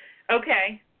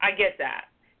 Okay, I get that.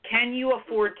 Can you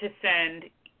afford to send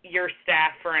your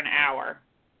staff for an hour,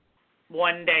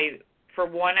 one day, for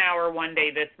 1 hour, one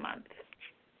day this month?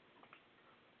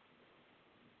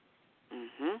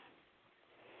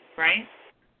 Right?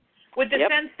 With the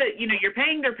sense that, you know, you're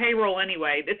paying their payroll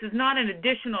anyway. This is not an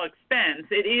additional expense.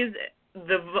 It is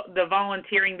the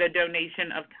volunteering, the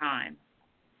donation of time.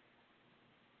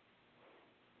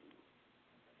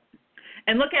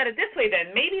 And look at it this way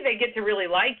then. Maybe they get to really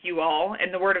like you all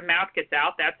and the word of mouth gets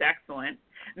out. That's excellent.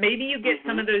 Maybe you get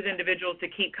some of those individuals to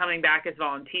keep coming back as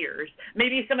volunteers.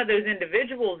 Maybe some of those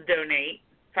individuals donate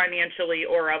financially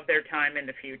or of their time in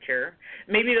the future.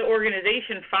 Maybe the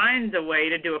organization finds a way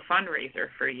to do a fundraiser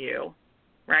for you,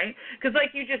 right? Because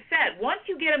like you just said, once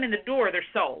you get them in the door, they're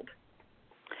sold.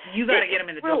 You got to get them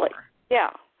in the door. Yeah,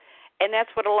 and that's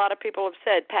what a lot of people have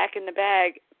said. Packing the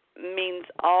bag makes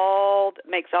all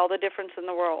the difference in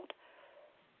the world.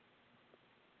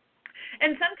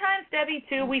 And sometimes, Debbie,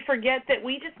 too, we forget that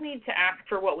we just need to ask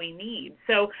for what we need.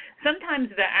 So sometimes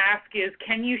the ask is,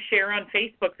 can you share on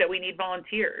Facebook that we need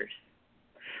volunteers?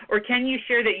 Or can you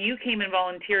share that you came and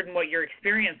volunteered and what your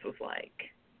experience was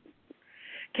like?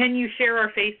 Can you share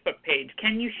our Facebook page?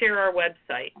 Can you share our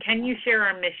website? Can you share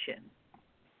our mission?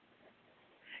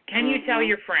 Can you tell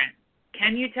your friends?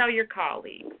 Can you tell your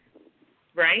colleagues?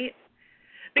 Right?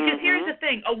 Because here's the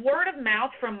thing, a word of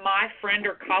mouth from my friend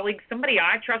or colleague, somebody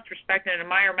I trust, respect, and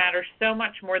admire matters so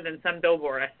much more than some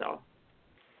billboard I saw.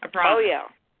 I promise. Oh,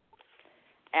 yeah.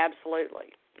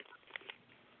 Absolutely.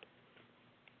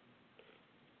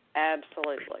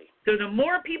 Absolutely. So the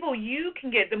more people you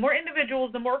can get, the more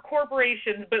individuals, the more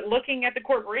corporations, but looking at the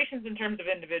corporations in terms of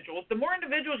individuals, the more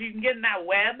individuals you can get in that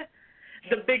web,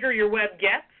 the bigger your web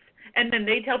gets. And then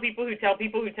they tell people who tell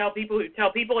people who tell people who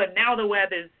tell people, and now the web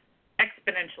is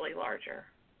exponentially larger.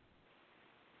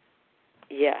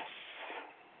 Yes.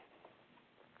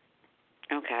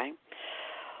 Okay.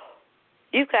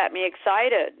 You've got me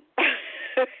excited.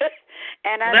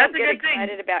 And I don't get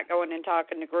excited about going and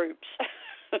talking to groups.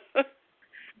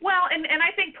 Well, and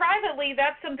I think privately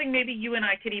that's something maybe you and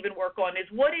I could even work on is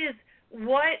what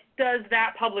does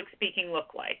that public speaking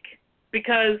look like?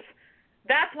 Because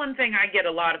that's one thing I get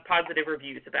a lot of positive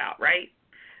reviews about, right?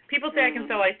 People say I can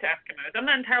sell ice to Eskimos. I'm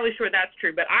not entirely sure that's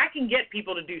true, but I can get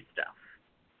people to do stuff,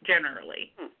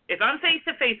 generally. If I'm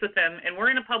face-to-face with them and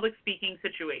we're in a public speaking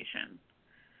situation,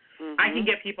 I can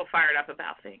get people fired up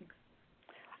about things.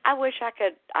 I wish I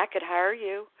could hire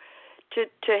you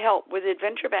to help with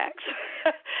adventure bags,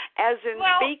 as in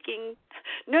speaking.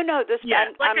 No, this.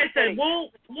 Yeah, I'm I said,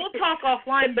 we'll talk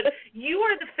offline. But you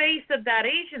are the face of that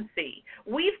agency.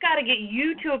 We've got to get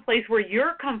you to a place where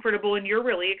you're comfortable and you're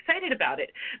really excited about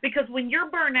it. Because when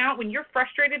you're burnt out, when you're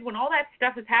frustrated, when all that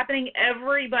stuff is happening,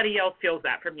 everybody else feels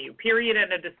that from you. Period.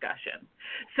 End of discussion.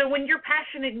 So when you're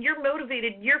passionate and you're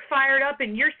motivated, you're fired up,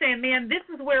 and you're saying, "Man, this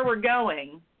is where we're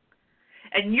going,"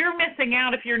 and you're missing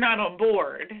out if you're not on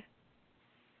board.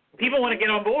 People want to get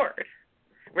on board,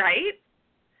 right?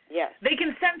 Yes. They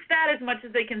can sense that as much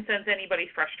as they can sense anybody's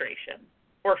frustration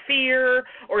or fear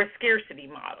or a scarcity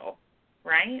model,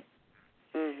 right?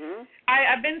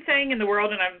 I've been saying in the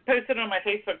world, and I've posted on my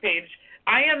Facebook page,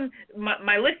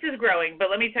 my list is growing, but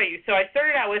let me tell you, so I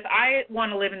started out with I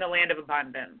want to live in the land of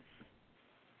abundance,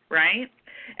 right?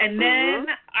 And then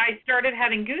I started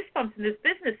having goosebumps in this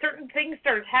business. Certain things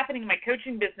started happening in my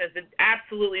coaching business that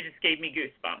absolutely just gave me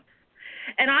goosebumps.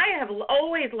 And I have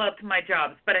always loved my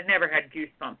jobs, but I never had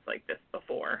goosebumps like this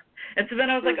before. And so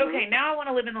then I was like, okay, now I want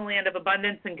to live in the land of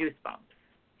abundance and goosebumps.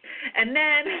 And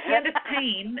then Candace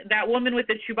Payne, that woman with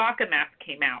the Chewbacca mask,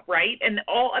 came out, right? And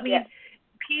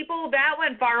people, that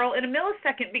went viral in a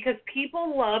millisecond because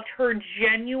people loved her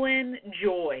genuine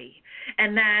joy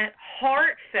and that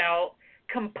heartfelt,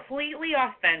 completely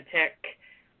authentic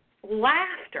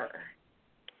laughter,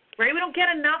 right? We don't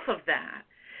get enough of that.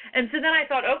 And so then I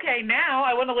thought, okay, now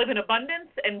I want to live in abundance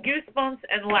and goosebumps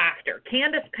and laughter.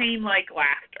 Candace Payne-like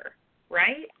laughter,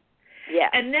 right? Yeah.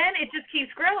 And then it just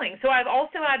keeps growing. So I've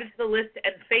also added to the list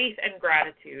and faith and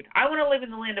gratitude. I want to live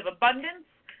in the land of abundance,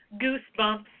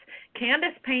 goosebumps,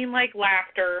 Candace Payne-like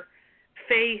laughter,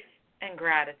 faith, and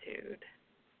gratitude.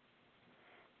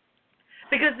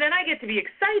 Because then I get to be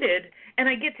excited, and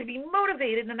I get to be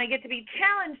motivated, and I get to be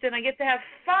challenged, and I get to have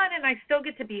fun, and I still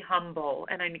get to be humble,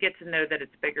 and I get to know that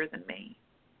it's bigger than me.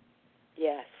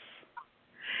 Yes.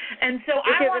 And so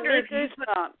I wonder if you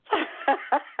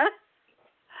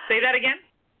say that again?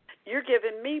 You're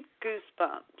giving me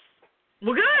goosebumps.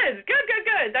 Well, good.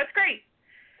 That's great.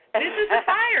 This is the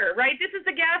fire, right? This is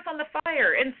the gas on the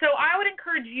fire. And so I would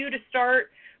encourage you to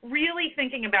start really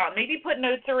thinking about, maybe put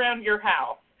notes around your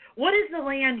house. What is the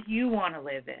land you want to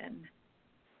live in?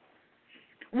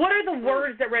 What are the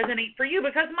words that resonate for you?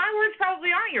 Because my words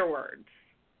probably aren't your words,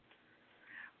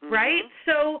 right?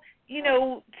 So,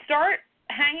 start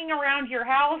hanging around your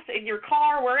house, in your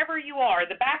car, wherever you are,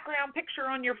 the background picture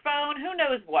on your phone, who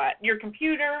knows what, your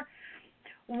computer.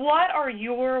 What are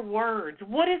your words?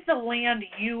 What is the land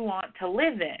you want to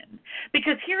live in?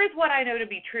 Because here is what I know to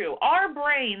be true. Our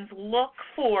brains look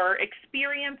for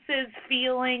experiences,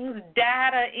 feelings,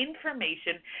 data,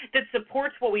 information that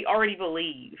supports what we already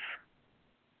believe.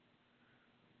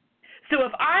 So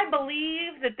if I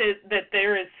believe that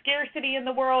there is scarcity in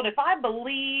the world, if I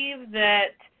believe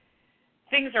that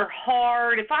things are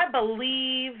hard, if I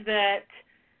believe that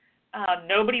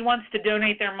nobody wants to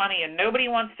donate their money and nobody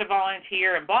wants to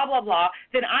volunteer and blah, blah, blah,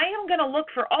 then I am going to look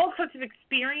for all sorts of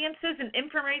experiences and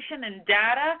information and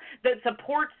data that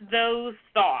supports those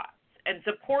thoughts and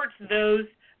supports those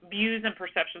views and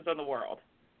perceptions on the world.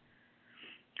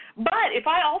 But if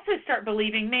I also start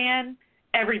believing, man,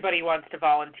 everybody wants to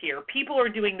volunteer. People are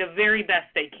doing the very best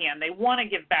they can. They want to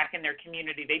give back in their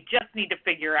community. They just need to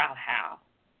figure out how.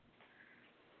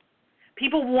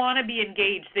 People want to be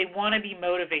engaged. They want to be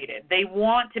motivated. They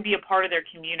want to be a part of their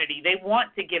community. They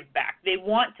want to give back. They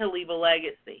want to leave a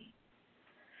legacy.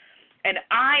 And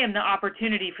I am the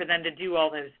opportunity for them to do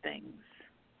all those things.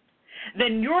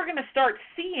 Then you're going to start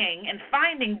seeing and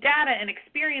finding data and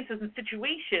experiences and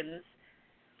situations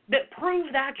that prove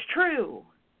that's true.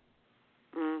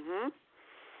 Mm-hmm.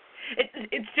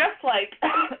 It's just like,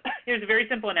 here's a very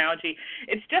simple analogy.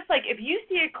 It's just like if you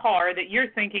see a car that you're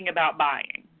thinking about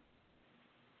buying,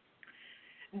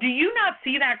 do you not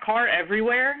see that car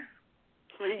everywhere?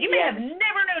 You may have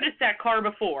never noticed that car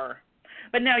before,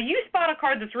 but now you spot a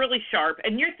car that's really sharp,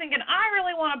 and you're thinking, I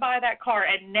really want to buy that car.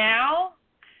 And now,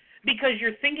 because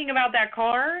you're thinking about that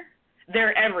car,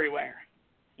 they're everywhere.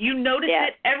 You notice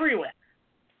it everywhere.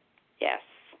 Yes.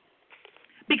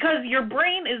 Because your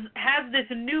brain has this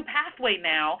new pathway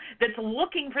now that's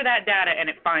looking for that data, and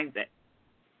it finds it.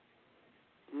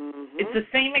 Mm-hmm. It's the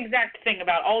same exact thing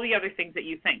about all the other things that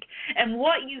you think. And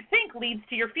what you think leads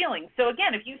to your feelings. So,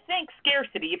 again, if you think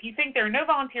scarcity, if you think there are no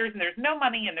volunteers and there's no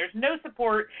money and there's no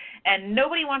support and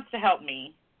nobody wants to help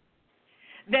me,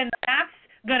 then that's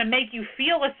going to make you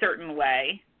feel a certain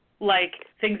way, like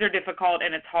things are difficult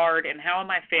and it's hard and how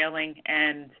am I failing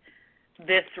and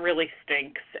this really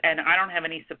stinks and I don't have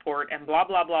any support and blah,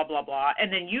 blah, blah, blah, blah.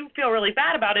 And then you feel really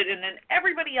bad about it, and then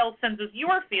everybody else senses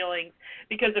your feelings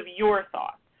because of your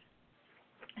thoughts.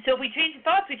 So if we change the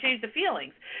thoughts, we change the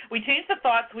feelings. We change the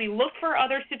thoughts, we look for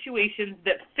other situations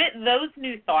that fit those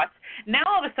new thoughts. Now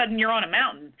all of a sudden you're on a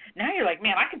mountain. Now you're like,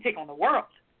 man, I can take on the world.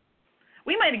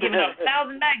 We might have given out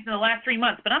 1,000 bags in the last 3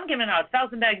 months, but I'm giving out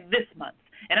 1,000 bags this month,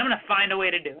 and I'm going to find a way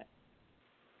to do it.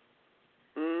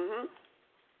 Mm-hmm.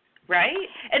 Right?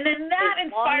 And then that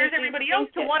inspires everybody else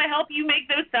to want to help you make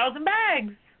those 1,000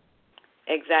 bags.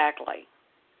 Exactly.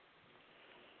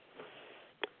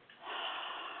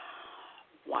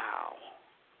 Wow.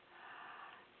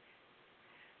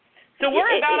 So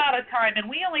we're about out of time, and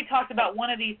we only talked about one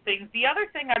of these things. The other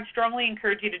thing I'd strongly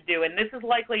encourage you to do, and this is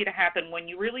likely to happen when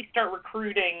you really start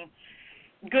recruiting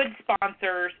good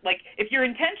sponsors, like if your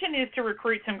intention is to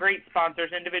recruit some great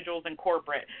sponsors, individuals and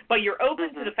corporate, but you're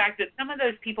open to the fact that some of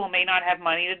those people may not have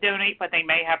money to donate, but they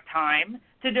may have time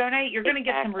to donate, you're going to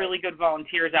get some really good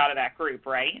volunteers out of that group,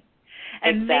 right?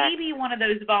 And maybe one of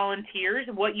those volunteers,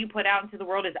 what you put out into the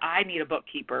world is, I need a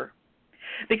bookkeeper.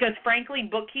 Because, frankly,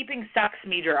 bookkeeping sucks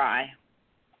me dry.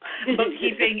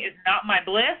 Bookkeeping is not my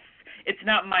bliss. It's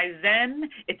not my zen.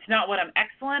 It's not what I'm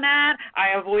excellent at.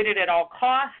 I avoid it at all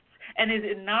costs. And is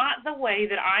not the way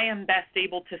that I am best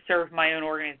able to serve my own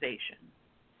organization.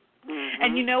 Mm-hmm.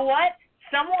 And you know what?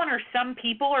 Someone or some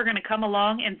people are going to come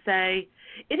along and say,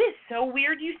 it is so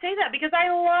weird you say that because I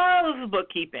love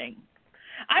bookkeeping.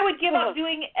 I would give up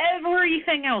doing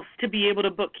everything else to be able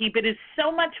to bookkeep. It is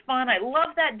so much fun. I love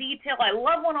that detail. I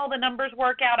love when all the numbers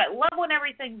work out. I love when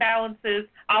everything balances.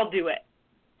 I'll do it.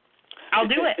 I'll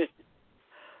do it.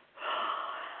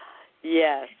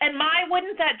 Yes. And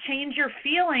wouldn't that change your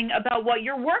feeling about what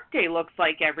your workday looks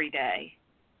like every day?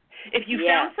 If you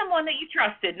found someone that you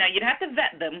trusted, now you'd have to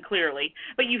vet them clearly,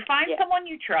 but you find someone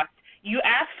you trust, You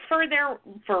ask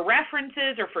for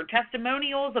references or for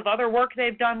testimonials of other work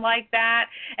they've done like that,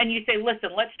 and you say,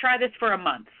 listen, let's try this for a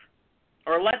month,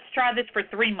 or let's try this for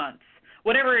 3 months,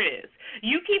 whatever it is.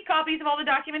 You keep copies of all the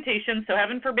documentation, so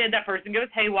heaven forbid that person goes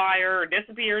haywire or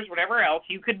disappears, whatever else.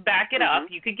 You could back it up.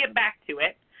 You could get back to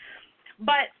it.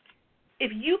 But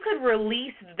if you could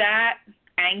release that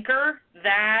anchor,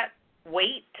 that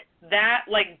weight, that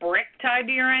like brick tied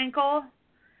to your ankle,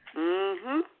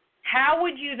 how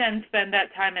would you then spend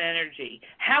that time and energy?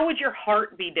 How would your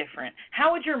heart be different?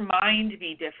 How would your mind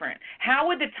be different? How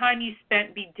would the time you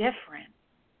spent be different?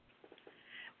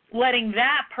 Letting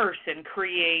that person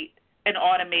create an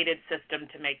automated system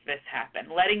to make this happen.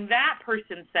 Letting that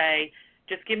person say,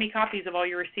 just give me copies of all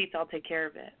your receipts, I'll take care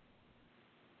of it.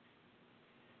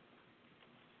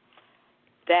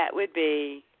 That would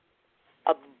be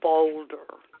a boulder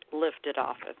lifted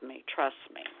off of me, trust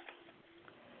me.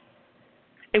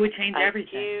 It would change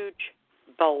everything. A huge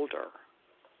boulder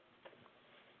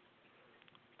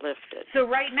lifted. So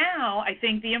right now, I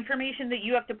think the information that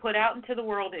you have to put out into the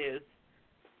world is,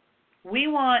 we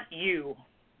want you.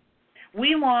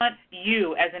 We want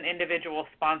you as an individual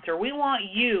sponsor. We want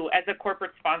you as a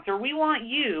corporate sponsor. We want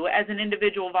you as an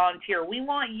individual volunteer. We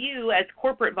want you as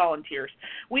corporate volunteers.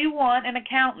 We want an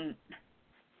accountant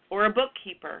or a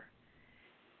bookkeeper.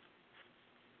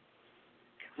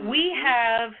 We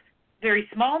have very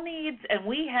small needs, and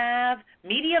we have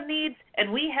medium needs,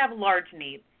 and we have large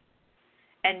needs.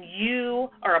 And you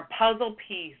are a puzzle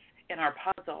piece in our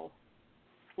puzzle.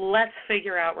 Let's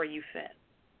figure out where you fit.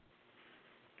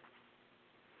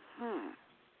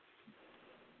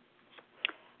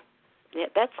 Yeah,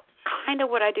 that's kind of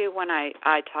what I do when I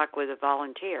talk with a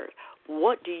volunteer.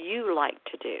 What do you like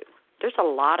to do? There's a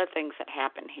lot of things that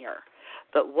happen here,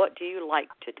 but what do you like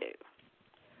to do?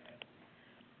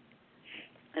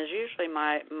 Is usually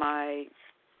my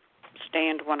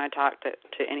stand when I talk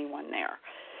to anyone there.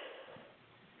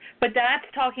 But that's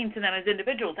talking to them as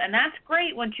individuals, and that's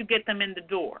great once you get them in the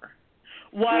door.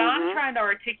 What I'm trying to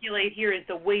articulate here is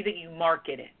the way that you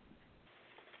market it.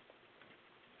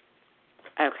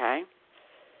 Okay.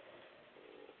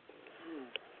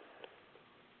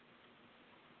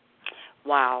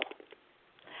 Wow.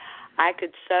 I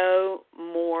could so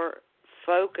more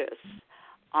focus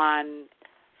on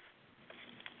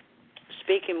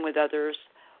speaking with others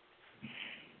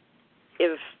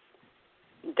if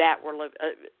that were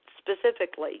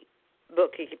specifically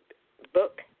bookkeeping,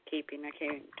 I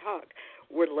can't even talk,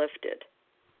 were lifted.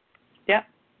 Yep.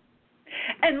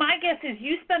 And my guess is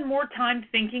you spend more time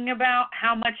thinking about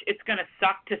how much it's going to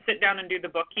suck to sit down and do the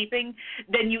bookkeeping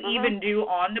than you even do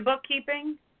on the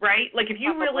bookkeeping, right? Like if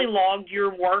you really logged your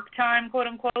work time, quote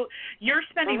unquote, you're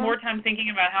spending more time thinking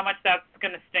about how much that's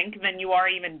going to stink than you are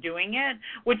even doing it,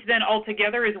 which then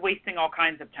altogether is wasting all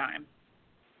kinds of time.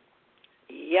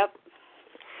 Yep.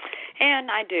 And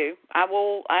I do. I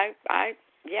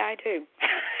do.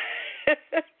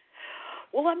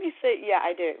 Well, let me see. Yeah,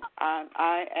 I do.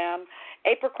 I am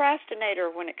a procrastinator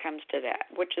when it comes to that,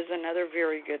 which is another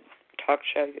very good talk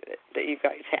show that you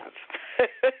guys have.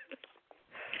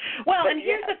 Well, and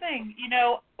here's the thing.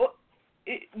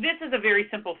 This is a very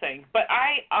simple thing, but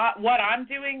what I'm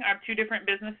doing, I have two different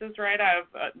businesses, right? I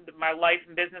have my life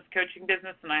and business coaching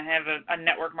business, and I have a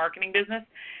network marketing business,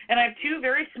 and I have two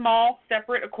very small,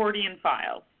 separate accordion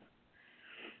files.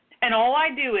 And all I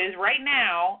do is right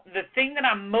now, the thing that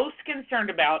I'm most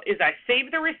concerned about is I save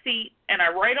the receipt, and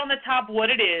I write on the top what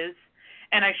it is,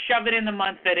 and I shove it in the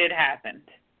month that it happened.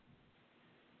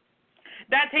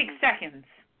 That takes seconds.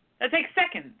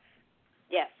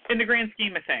 Yes. In the grand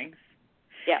scheme of things.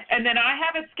 Yes. And then I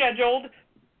have it scheduled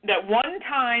that one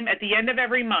time at the end of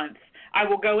every month, I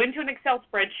will go into an Excel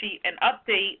spreadsheet and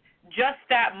update just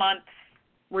that month's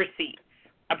receipts.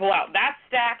 I pull out that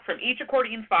stack from each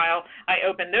accordion file. I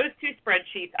open those two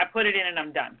spreadsheets. I put it in, and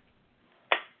I'm done.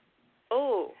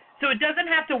 Oh. So it doesn't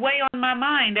have to weigh on my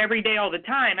mind every day, all the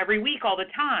time, every week, all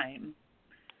the time.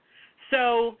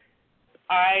 So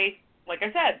like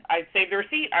I said, I save the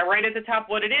receipt. I write at the top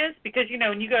what it is because,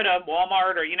 when you go to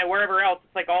Walmart or, wherever else,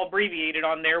 it's like all abbreviated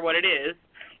on there what it is.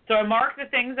 So I mark the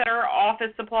things that are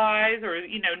office supplies or,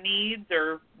 needs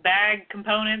or bag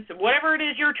components, whatever it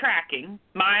is you're tracking,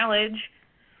 mileage.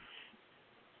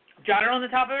 Jot it on the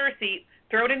top of the receipt,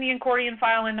 throw it in the accordion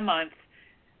file in the month,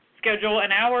 schedule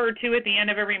an hour or two at the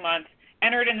end of every month,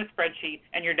 enter it in the spreadsheet,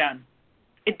 and you're done.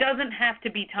 It doesn't have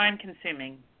to be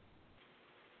time-consuming.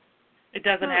 It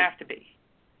doesn't have to be.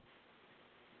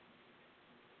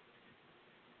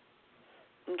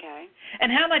 Okay.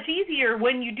 And how much easier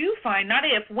when you do find, not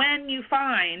if, when you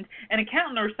find an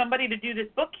accountant or somebody to do this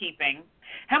bookkeeping,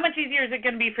 how much easier is it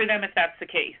going to be for them if that's the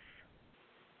case?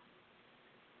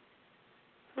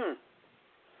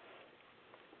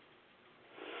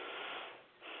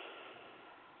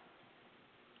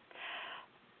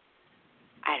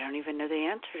 don't even know the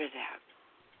answer to that.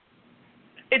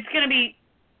 It's going to be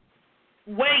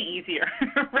way easier,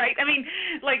 right? I mean,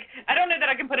 like, I don't know that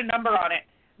I can put a number on it,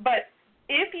 but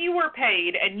if you were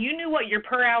paid and you knew what your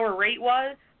per hour rate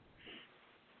was,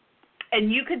 and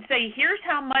you could say, here's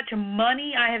how much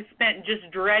money I have spent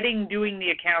just dreading doing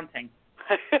the accounting,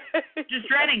 just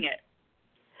dreading it.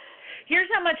 Here's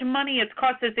how much money it's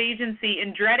cost this agency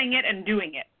in dreading it and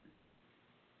doing it.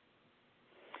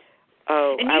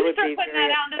 Oh, and you start putting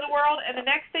that out into the world, and the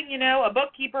next thing you know, a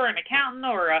bookkeeper, an accountant,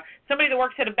 or somebody that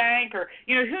works at a bank, or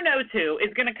who knows who,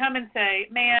 is going to come and say,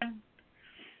 man,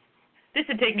 this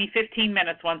would take me 15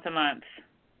 minutes once a month.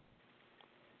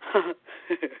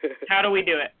 How do we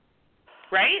do it?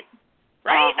 Right?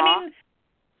 Right? Uh-huh. I mean,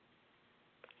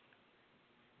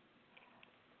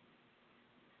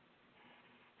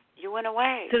 you went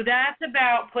away. So that's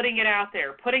about putting it out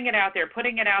there, putting it out there,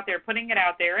 putting it out there, putting it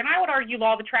out there. And I would argue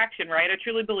law of attraction, right? I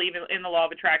truly believe in the law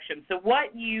of attraction. So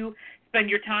what you spend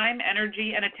your time,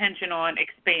 energy, and attention on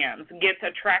expands, gets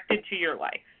attracted to your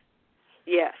life.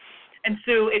 Yes. And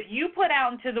so if you put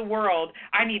out into the world,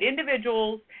 I need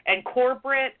individuals and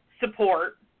corporate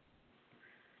support,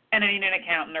 and I need an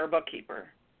accountant or a bookkeeper,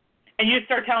 and you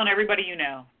start telling everybody you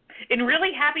know, in really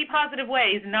happy, positive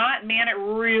ways, not, man, it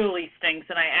really stinks,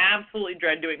 and I absolutely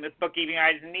dread doing this bookkeeping.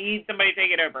 I just need somebody to take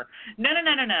it over.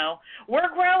 No. We're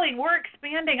growing. We're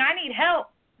expanding. I need help.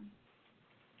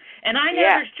 And I know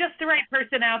there's just the right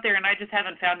person out there, and I just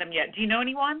haven't found them yet. Do you know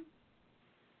anyone?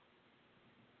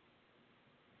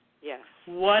 Yes.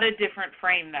 What a different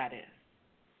frame that is.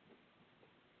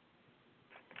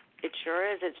 It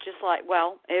sure is. It's just like,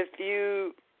 well, if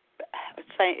you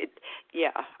say it,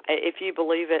 if you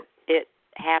believe it, it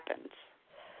happens.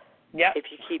 Yeah. If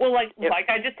you keep like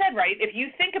I just said, right? If you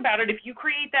think about it, if you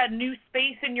create that new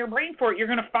space in your brain for it, you're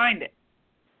going to find it.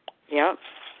 Yep.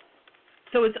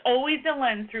 So it's always the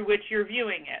lens through which you're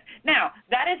viewing it. Now,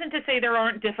 that isn't to say there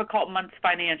aren't difficult months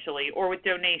financially or with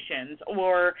donations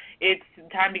or it's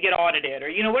time to get audited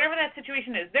or, whatever that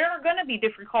situation is. There are going to be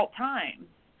difficult times.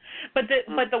 But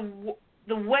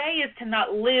the way is to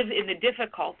not live in the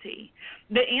difficulty.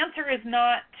 The answer is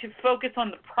not to focus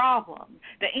on the problem.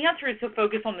 The answer is to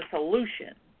focus on the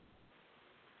solution.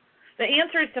 The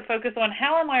answer is to focus on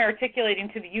how am I articulating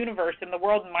to the universe and the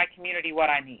world and my community what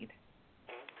I need.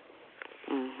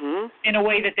 Mm-hmm. In a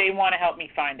way that they want to help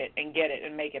me find it and get it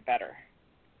and make it better.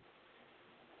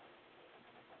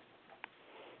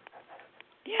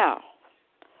 Yeah.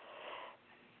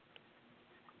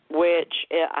 Which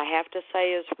I have to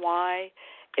say is why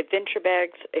Adventure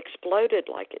Bags exploded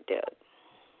like it did.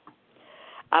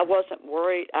 I wasn't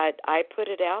worried. I put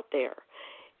it out there.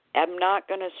 I'm not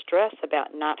going to stress about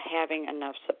not having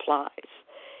enough supplies.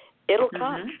 It'll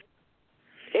come.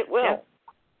 It will. Yep.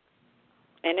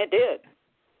 And it did.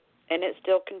 And it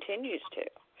still continues to.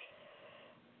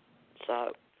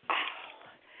 So,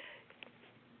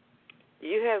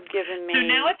 you have given me... So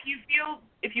now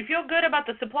if you feel good about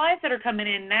the supplies that are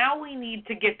coming in, now we need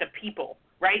to get the people,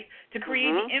 right? To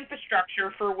create the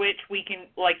infrastructure for which we can,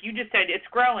 like you just said, it's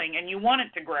growing and you want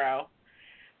it to grow,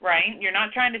 right? You're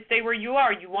not trying to stay where you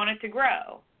are. You want it to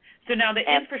grow. So now the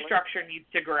infrastructure needs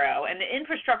to grow. And the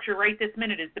infrastructure right this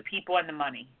minute is the people and the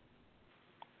money.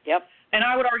 Yep. And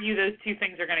I would argue those two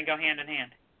things are going to go hand in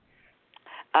hand.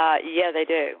 Yeah, they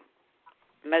do.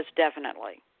 Most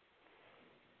definitely.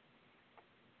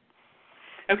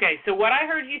 Okay, so what I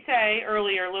heard you say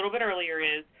earlier, a little bit earlier,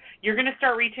 is you're going to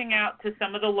start reaching out to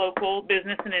some of the local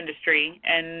business and industry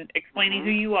and explaining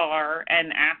who you are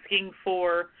and asking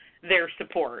for their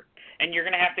support. And you're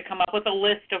going to have to come up with a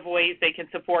list of ways they can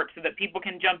support so that people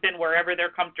can jump in wherever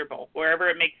they're comfortable, wherever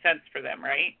it makes sense for them,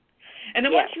 right? And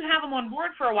then once you have them on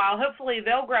board for a while, hopefully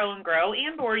they'll grow,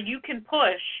 and or you can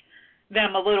push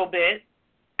them a little bit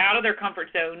out of their comfort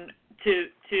zone to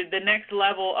the next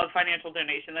level of financial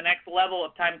donation, the next level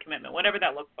of time commitment, whatever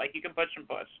that looks like. You can push and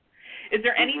push. Is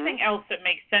there anything else that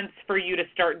makes sense for you to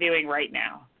start doing right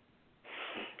now?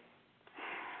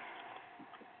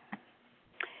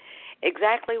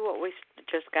 Exactly what we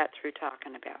just got through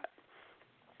talking about.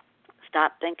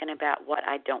 Stop thinking about what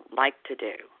I don't like to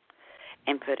do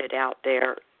and put it out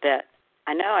there that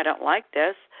I know I don't like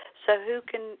this, so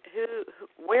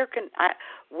where can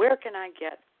I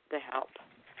get the help?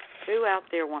 Who out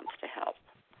there wants to help?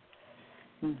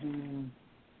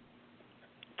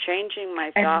 Changing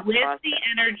my thought process. And with the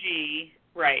energy,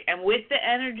 right, and with the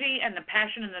energy and the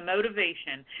passion and the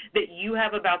motivation that you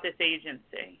have about this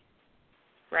agency,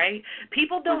 right?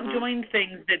 People don't join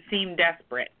things that seem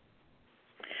desperate.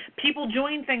 People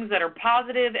join things that are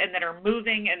positive and that are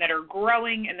moving and that are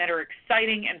growing and that are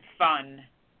exciting and fun.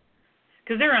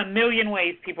 Because there are a million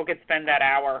ways people could spend that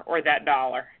hour or that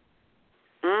dollar.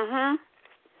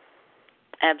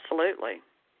 Absolutely.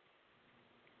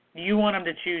 You want them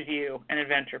to choose you and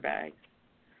Adventure Bags.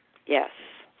 Yes.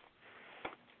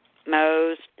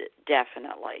 Most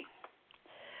definitely.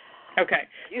 Okay.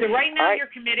 So right now you're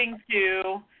committing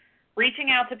to reaching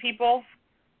out to people,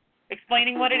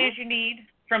 explaining what it is you need,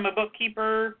 from a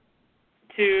bookkeeper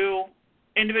to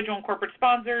individual and corporate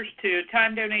sponsors to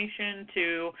time donation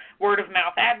to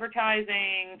word-of-mouth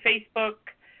advertising, Facebook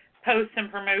posts and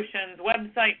promotions,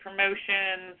 website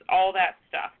promotions, all that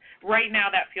stuff. Right now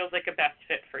that feels like a best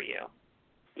fit for you.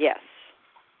 Yes.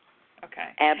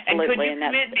 Okay. Absolutely. And could you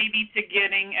commit maybe to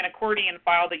getting an accordion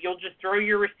file that you'll just throw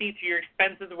your receipts or your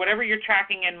expenses, whatever you're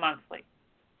tracking in monthly?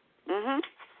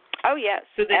 Oh, yes.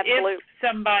 So that absolutely. if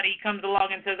somebody comes along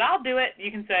and says, I'll do it,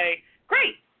 you can say,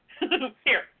 great,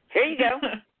 here. Here you go.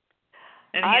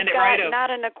 And I've hand it got right over. not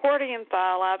an accordion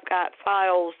file. I've got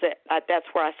files that's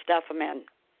where I stuff them in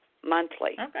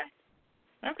monthly.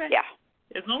 Okay. Yeah.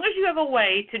 As long as you have a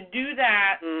way to do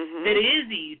that that is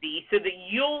easy so that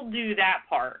you'll do that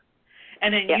part.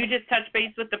 And then you just touch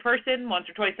base with the person once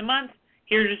or twice a month.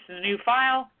 Here's just a new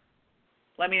file.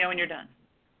 Let me know when you're done.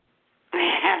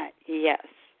 Yes.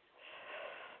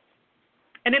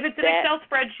 And if it's an Excel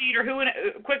spreadsheet or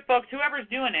QuickBooks, whoever's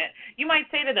doing it, you might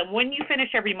say to them, when you finish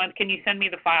every month, can you send me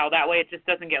the file? That way it just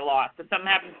doesn't get lost. If something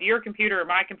happens to your computer or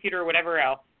my computer or whatever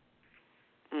else.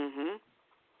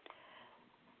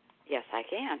 Yes, I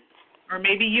can. Or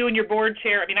maybe you and your board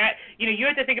chair. I mean, you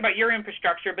have to think about your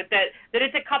infrastructure, but that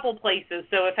it's a couple places.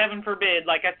 So if heaven forbid,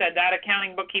 like I said, that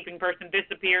accounting bookkeeping person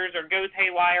disappears or goes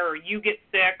haywire or you get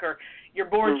sick or your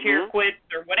board chair quits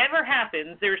or whatever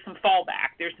happens, there's some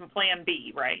fallback. There's some plan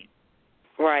B, right?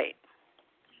 Right.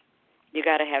 You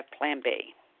got to have plan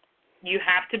B. You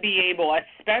have to be able,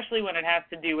 especially when it has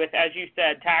to do with, as you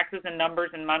said, taxes and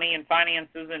numbers and money and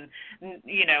finances and,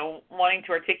 wanting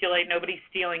to articulate nobody's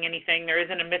stealing anything. There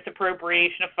isn't a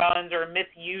misappropriation of funds or a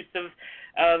misuse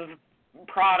of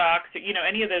products,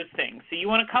 any of those things. So you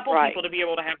want a couple people to be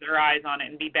able to have their eyes on it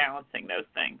and be balancing those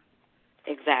things.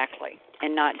 Exactly,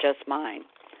 and not just mine.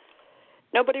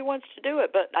 Nobody wants to do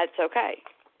it, but that's okay.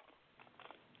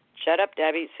 Shut up,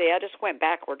 Debbie. See, I just went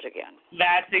backwards again.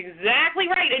 That's exactly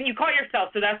right, and you caught yourself,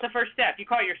 so that's the first step. You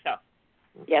caught yourself.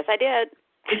 Yes, I did.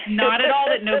 It's not at all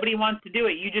that nobody wants to do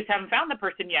it. You just haven't found the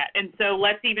person yet. And so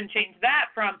let's even change that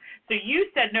from, so you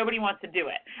said nobody wants to do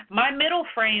it. My middle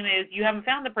frame is you haven't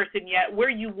found the person yet.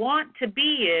 Where you want to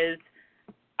be is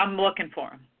I'm looking for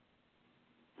them.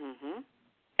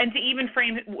 And to even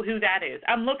frame who that is.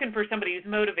 I'm looking for somebody who's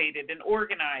motivated and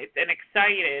organized and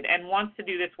excited and wants to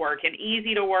do this work and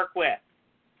easy to work with.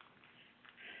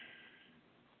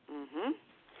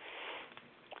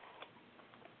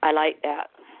 I like that.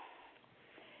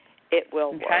 It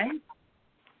will work. Okay?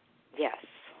 Yes.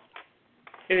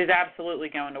 It is absolutely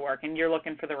going to work, and you're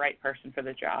looking for the right person for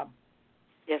the job.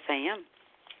 Yes, I am.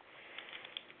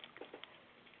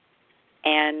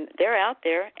 And they're out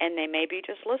there, and they may be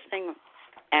just listening,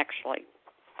 actually.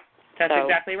 That's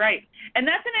exactly right. And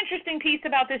that's an interesting piece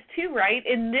about this, too, right?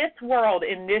 In this world,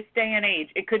 in this day and age,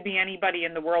 it could be anybody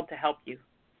in the world to help you.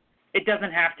 It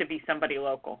doesn't have to be somebody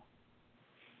local.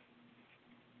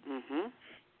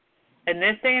 In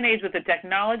this day and age, with the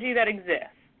technology that exists,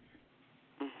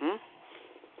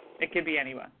 it could be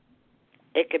anyone.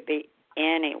 It could be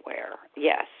anywhere,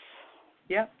 yes.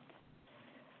 Yep.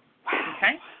 Wow.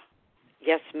 Okay.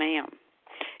 Yes, ma'am.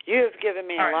 You have given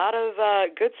me a lot of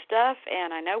good stuff,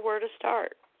 and I know where to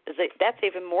start. That's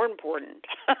even more important.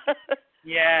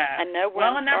 Yeah. I know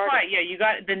where and that's right. Yeah, you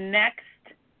got the next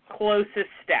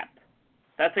closest step.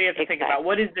 That's what you have to think about.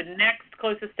 What is the next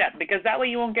closest step? Because that way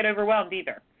you won't get overwhelmed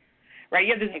either. Right?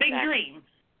 You have this big dream,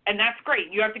 and that's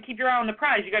great. You have to keep your eye on the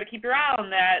prize. You got to keep your eye on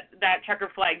that checker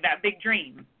flag, that big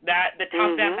dream, the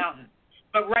top of that mountain.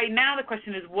 But right now the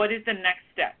question is, what is the next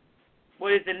step?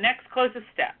 What is the next closest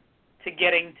step to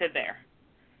getting to there?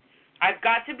 I've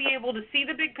got to be able to see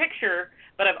the big picture,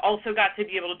 but I've also got to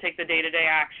be able to take the day-to-day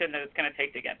action that it's going to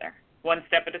take to get there, one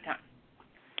step at a time.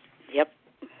 Yep.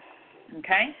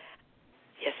 Okay?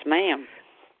 Yes, ma'am.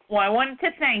 Well, I wanted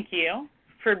to thank you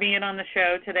for being on the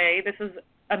show today. This has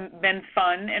been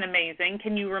fun and amazing.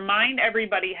 Can you remind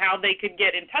everybody how they could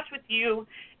get in touch with you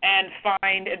and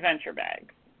find Adventure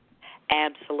Bags?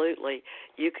 Absolutely.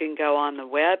 You can go on the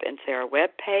web and see our web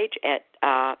page at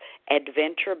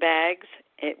Adventurebags.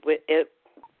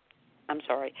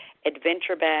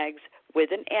 Adventurebags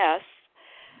with an S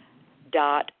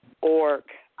 .org,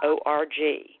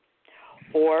 O-R-G.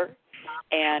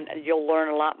 And you'll learn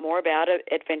a lot more about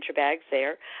Adventure Bags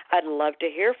there. I'd love to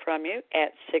hear from you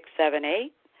at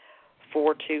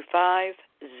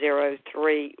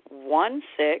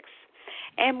 425-0316.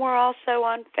 And we're also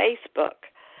on Facebook,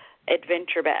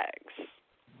 Adventure Bags.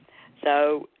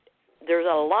 So there's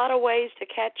a lot of ways to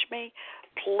catch me.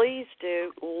 Please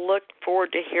do look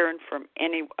forward to hearing from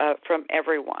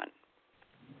everyone.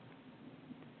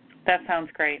 That sounds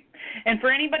great. And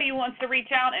for anybody who wants to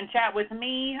reach out and chat with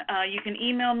me, you can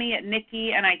email me at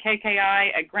Nikki, Nikki,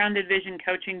 at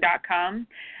groundedvisioncoaching.com.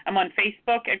 I'm on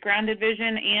Facebook at Grounded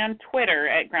Vision and Twitter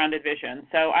at Grounded Vision.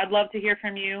 So I'd love to hear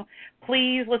from you.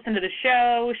 Please listen to the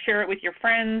show, share it with your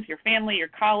friends, your family, your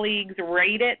colleagues,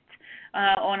 rate it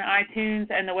on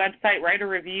iTunes and the website, write a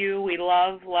review. We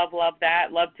love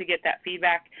that. Love to get that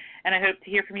feedback, and I hope to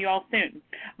hear from you all soon.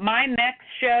 My next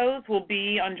shows will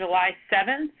be on July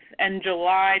 7th and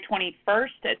July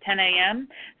 21st at 10 a.m.,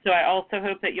 so I also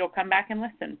hope that you'll come back and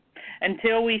listen.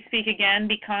 Until we speak again,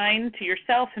 be kind to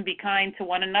yourself and be kind to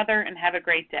one another, and have a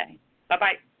great day.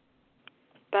 Bye-bye.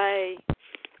 Bye.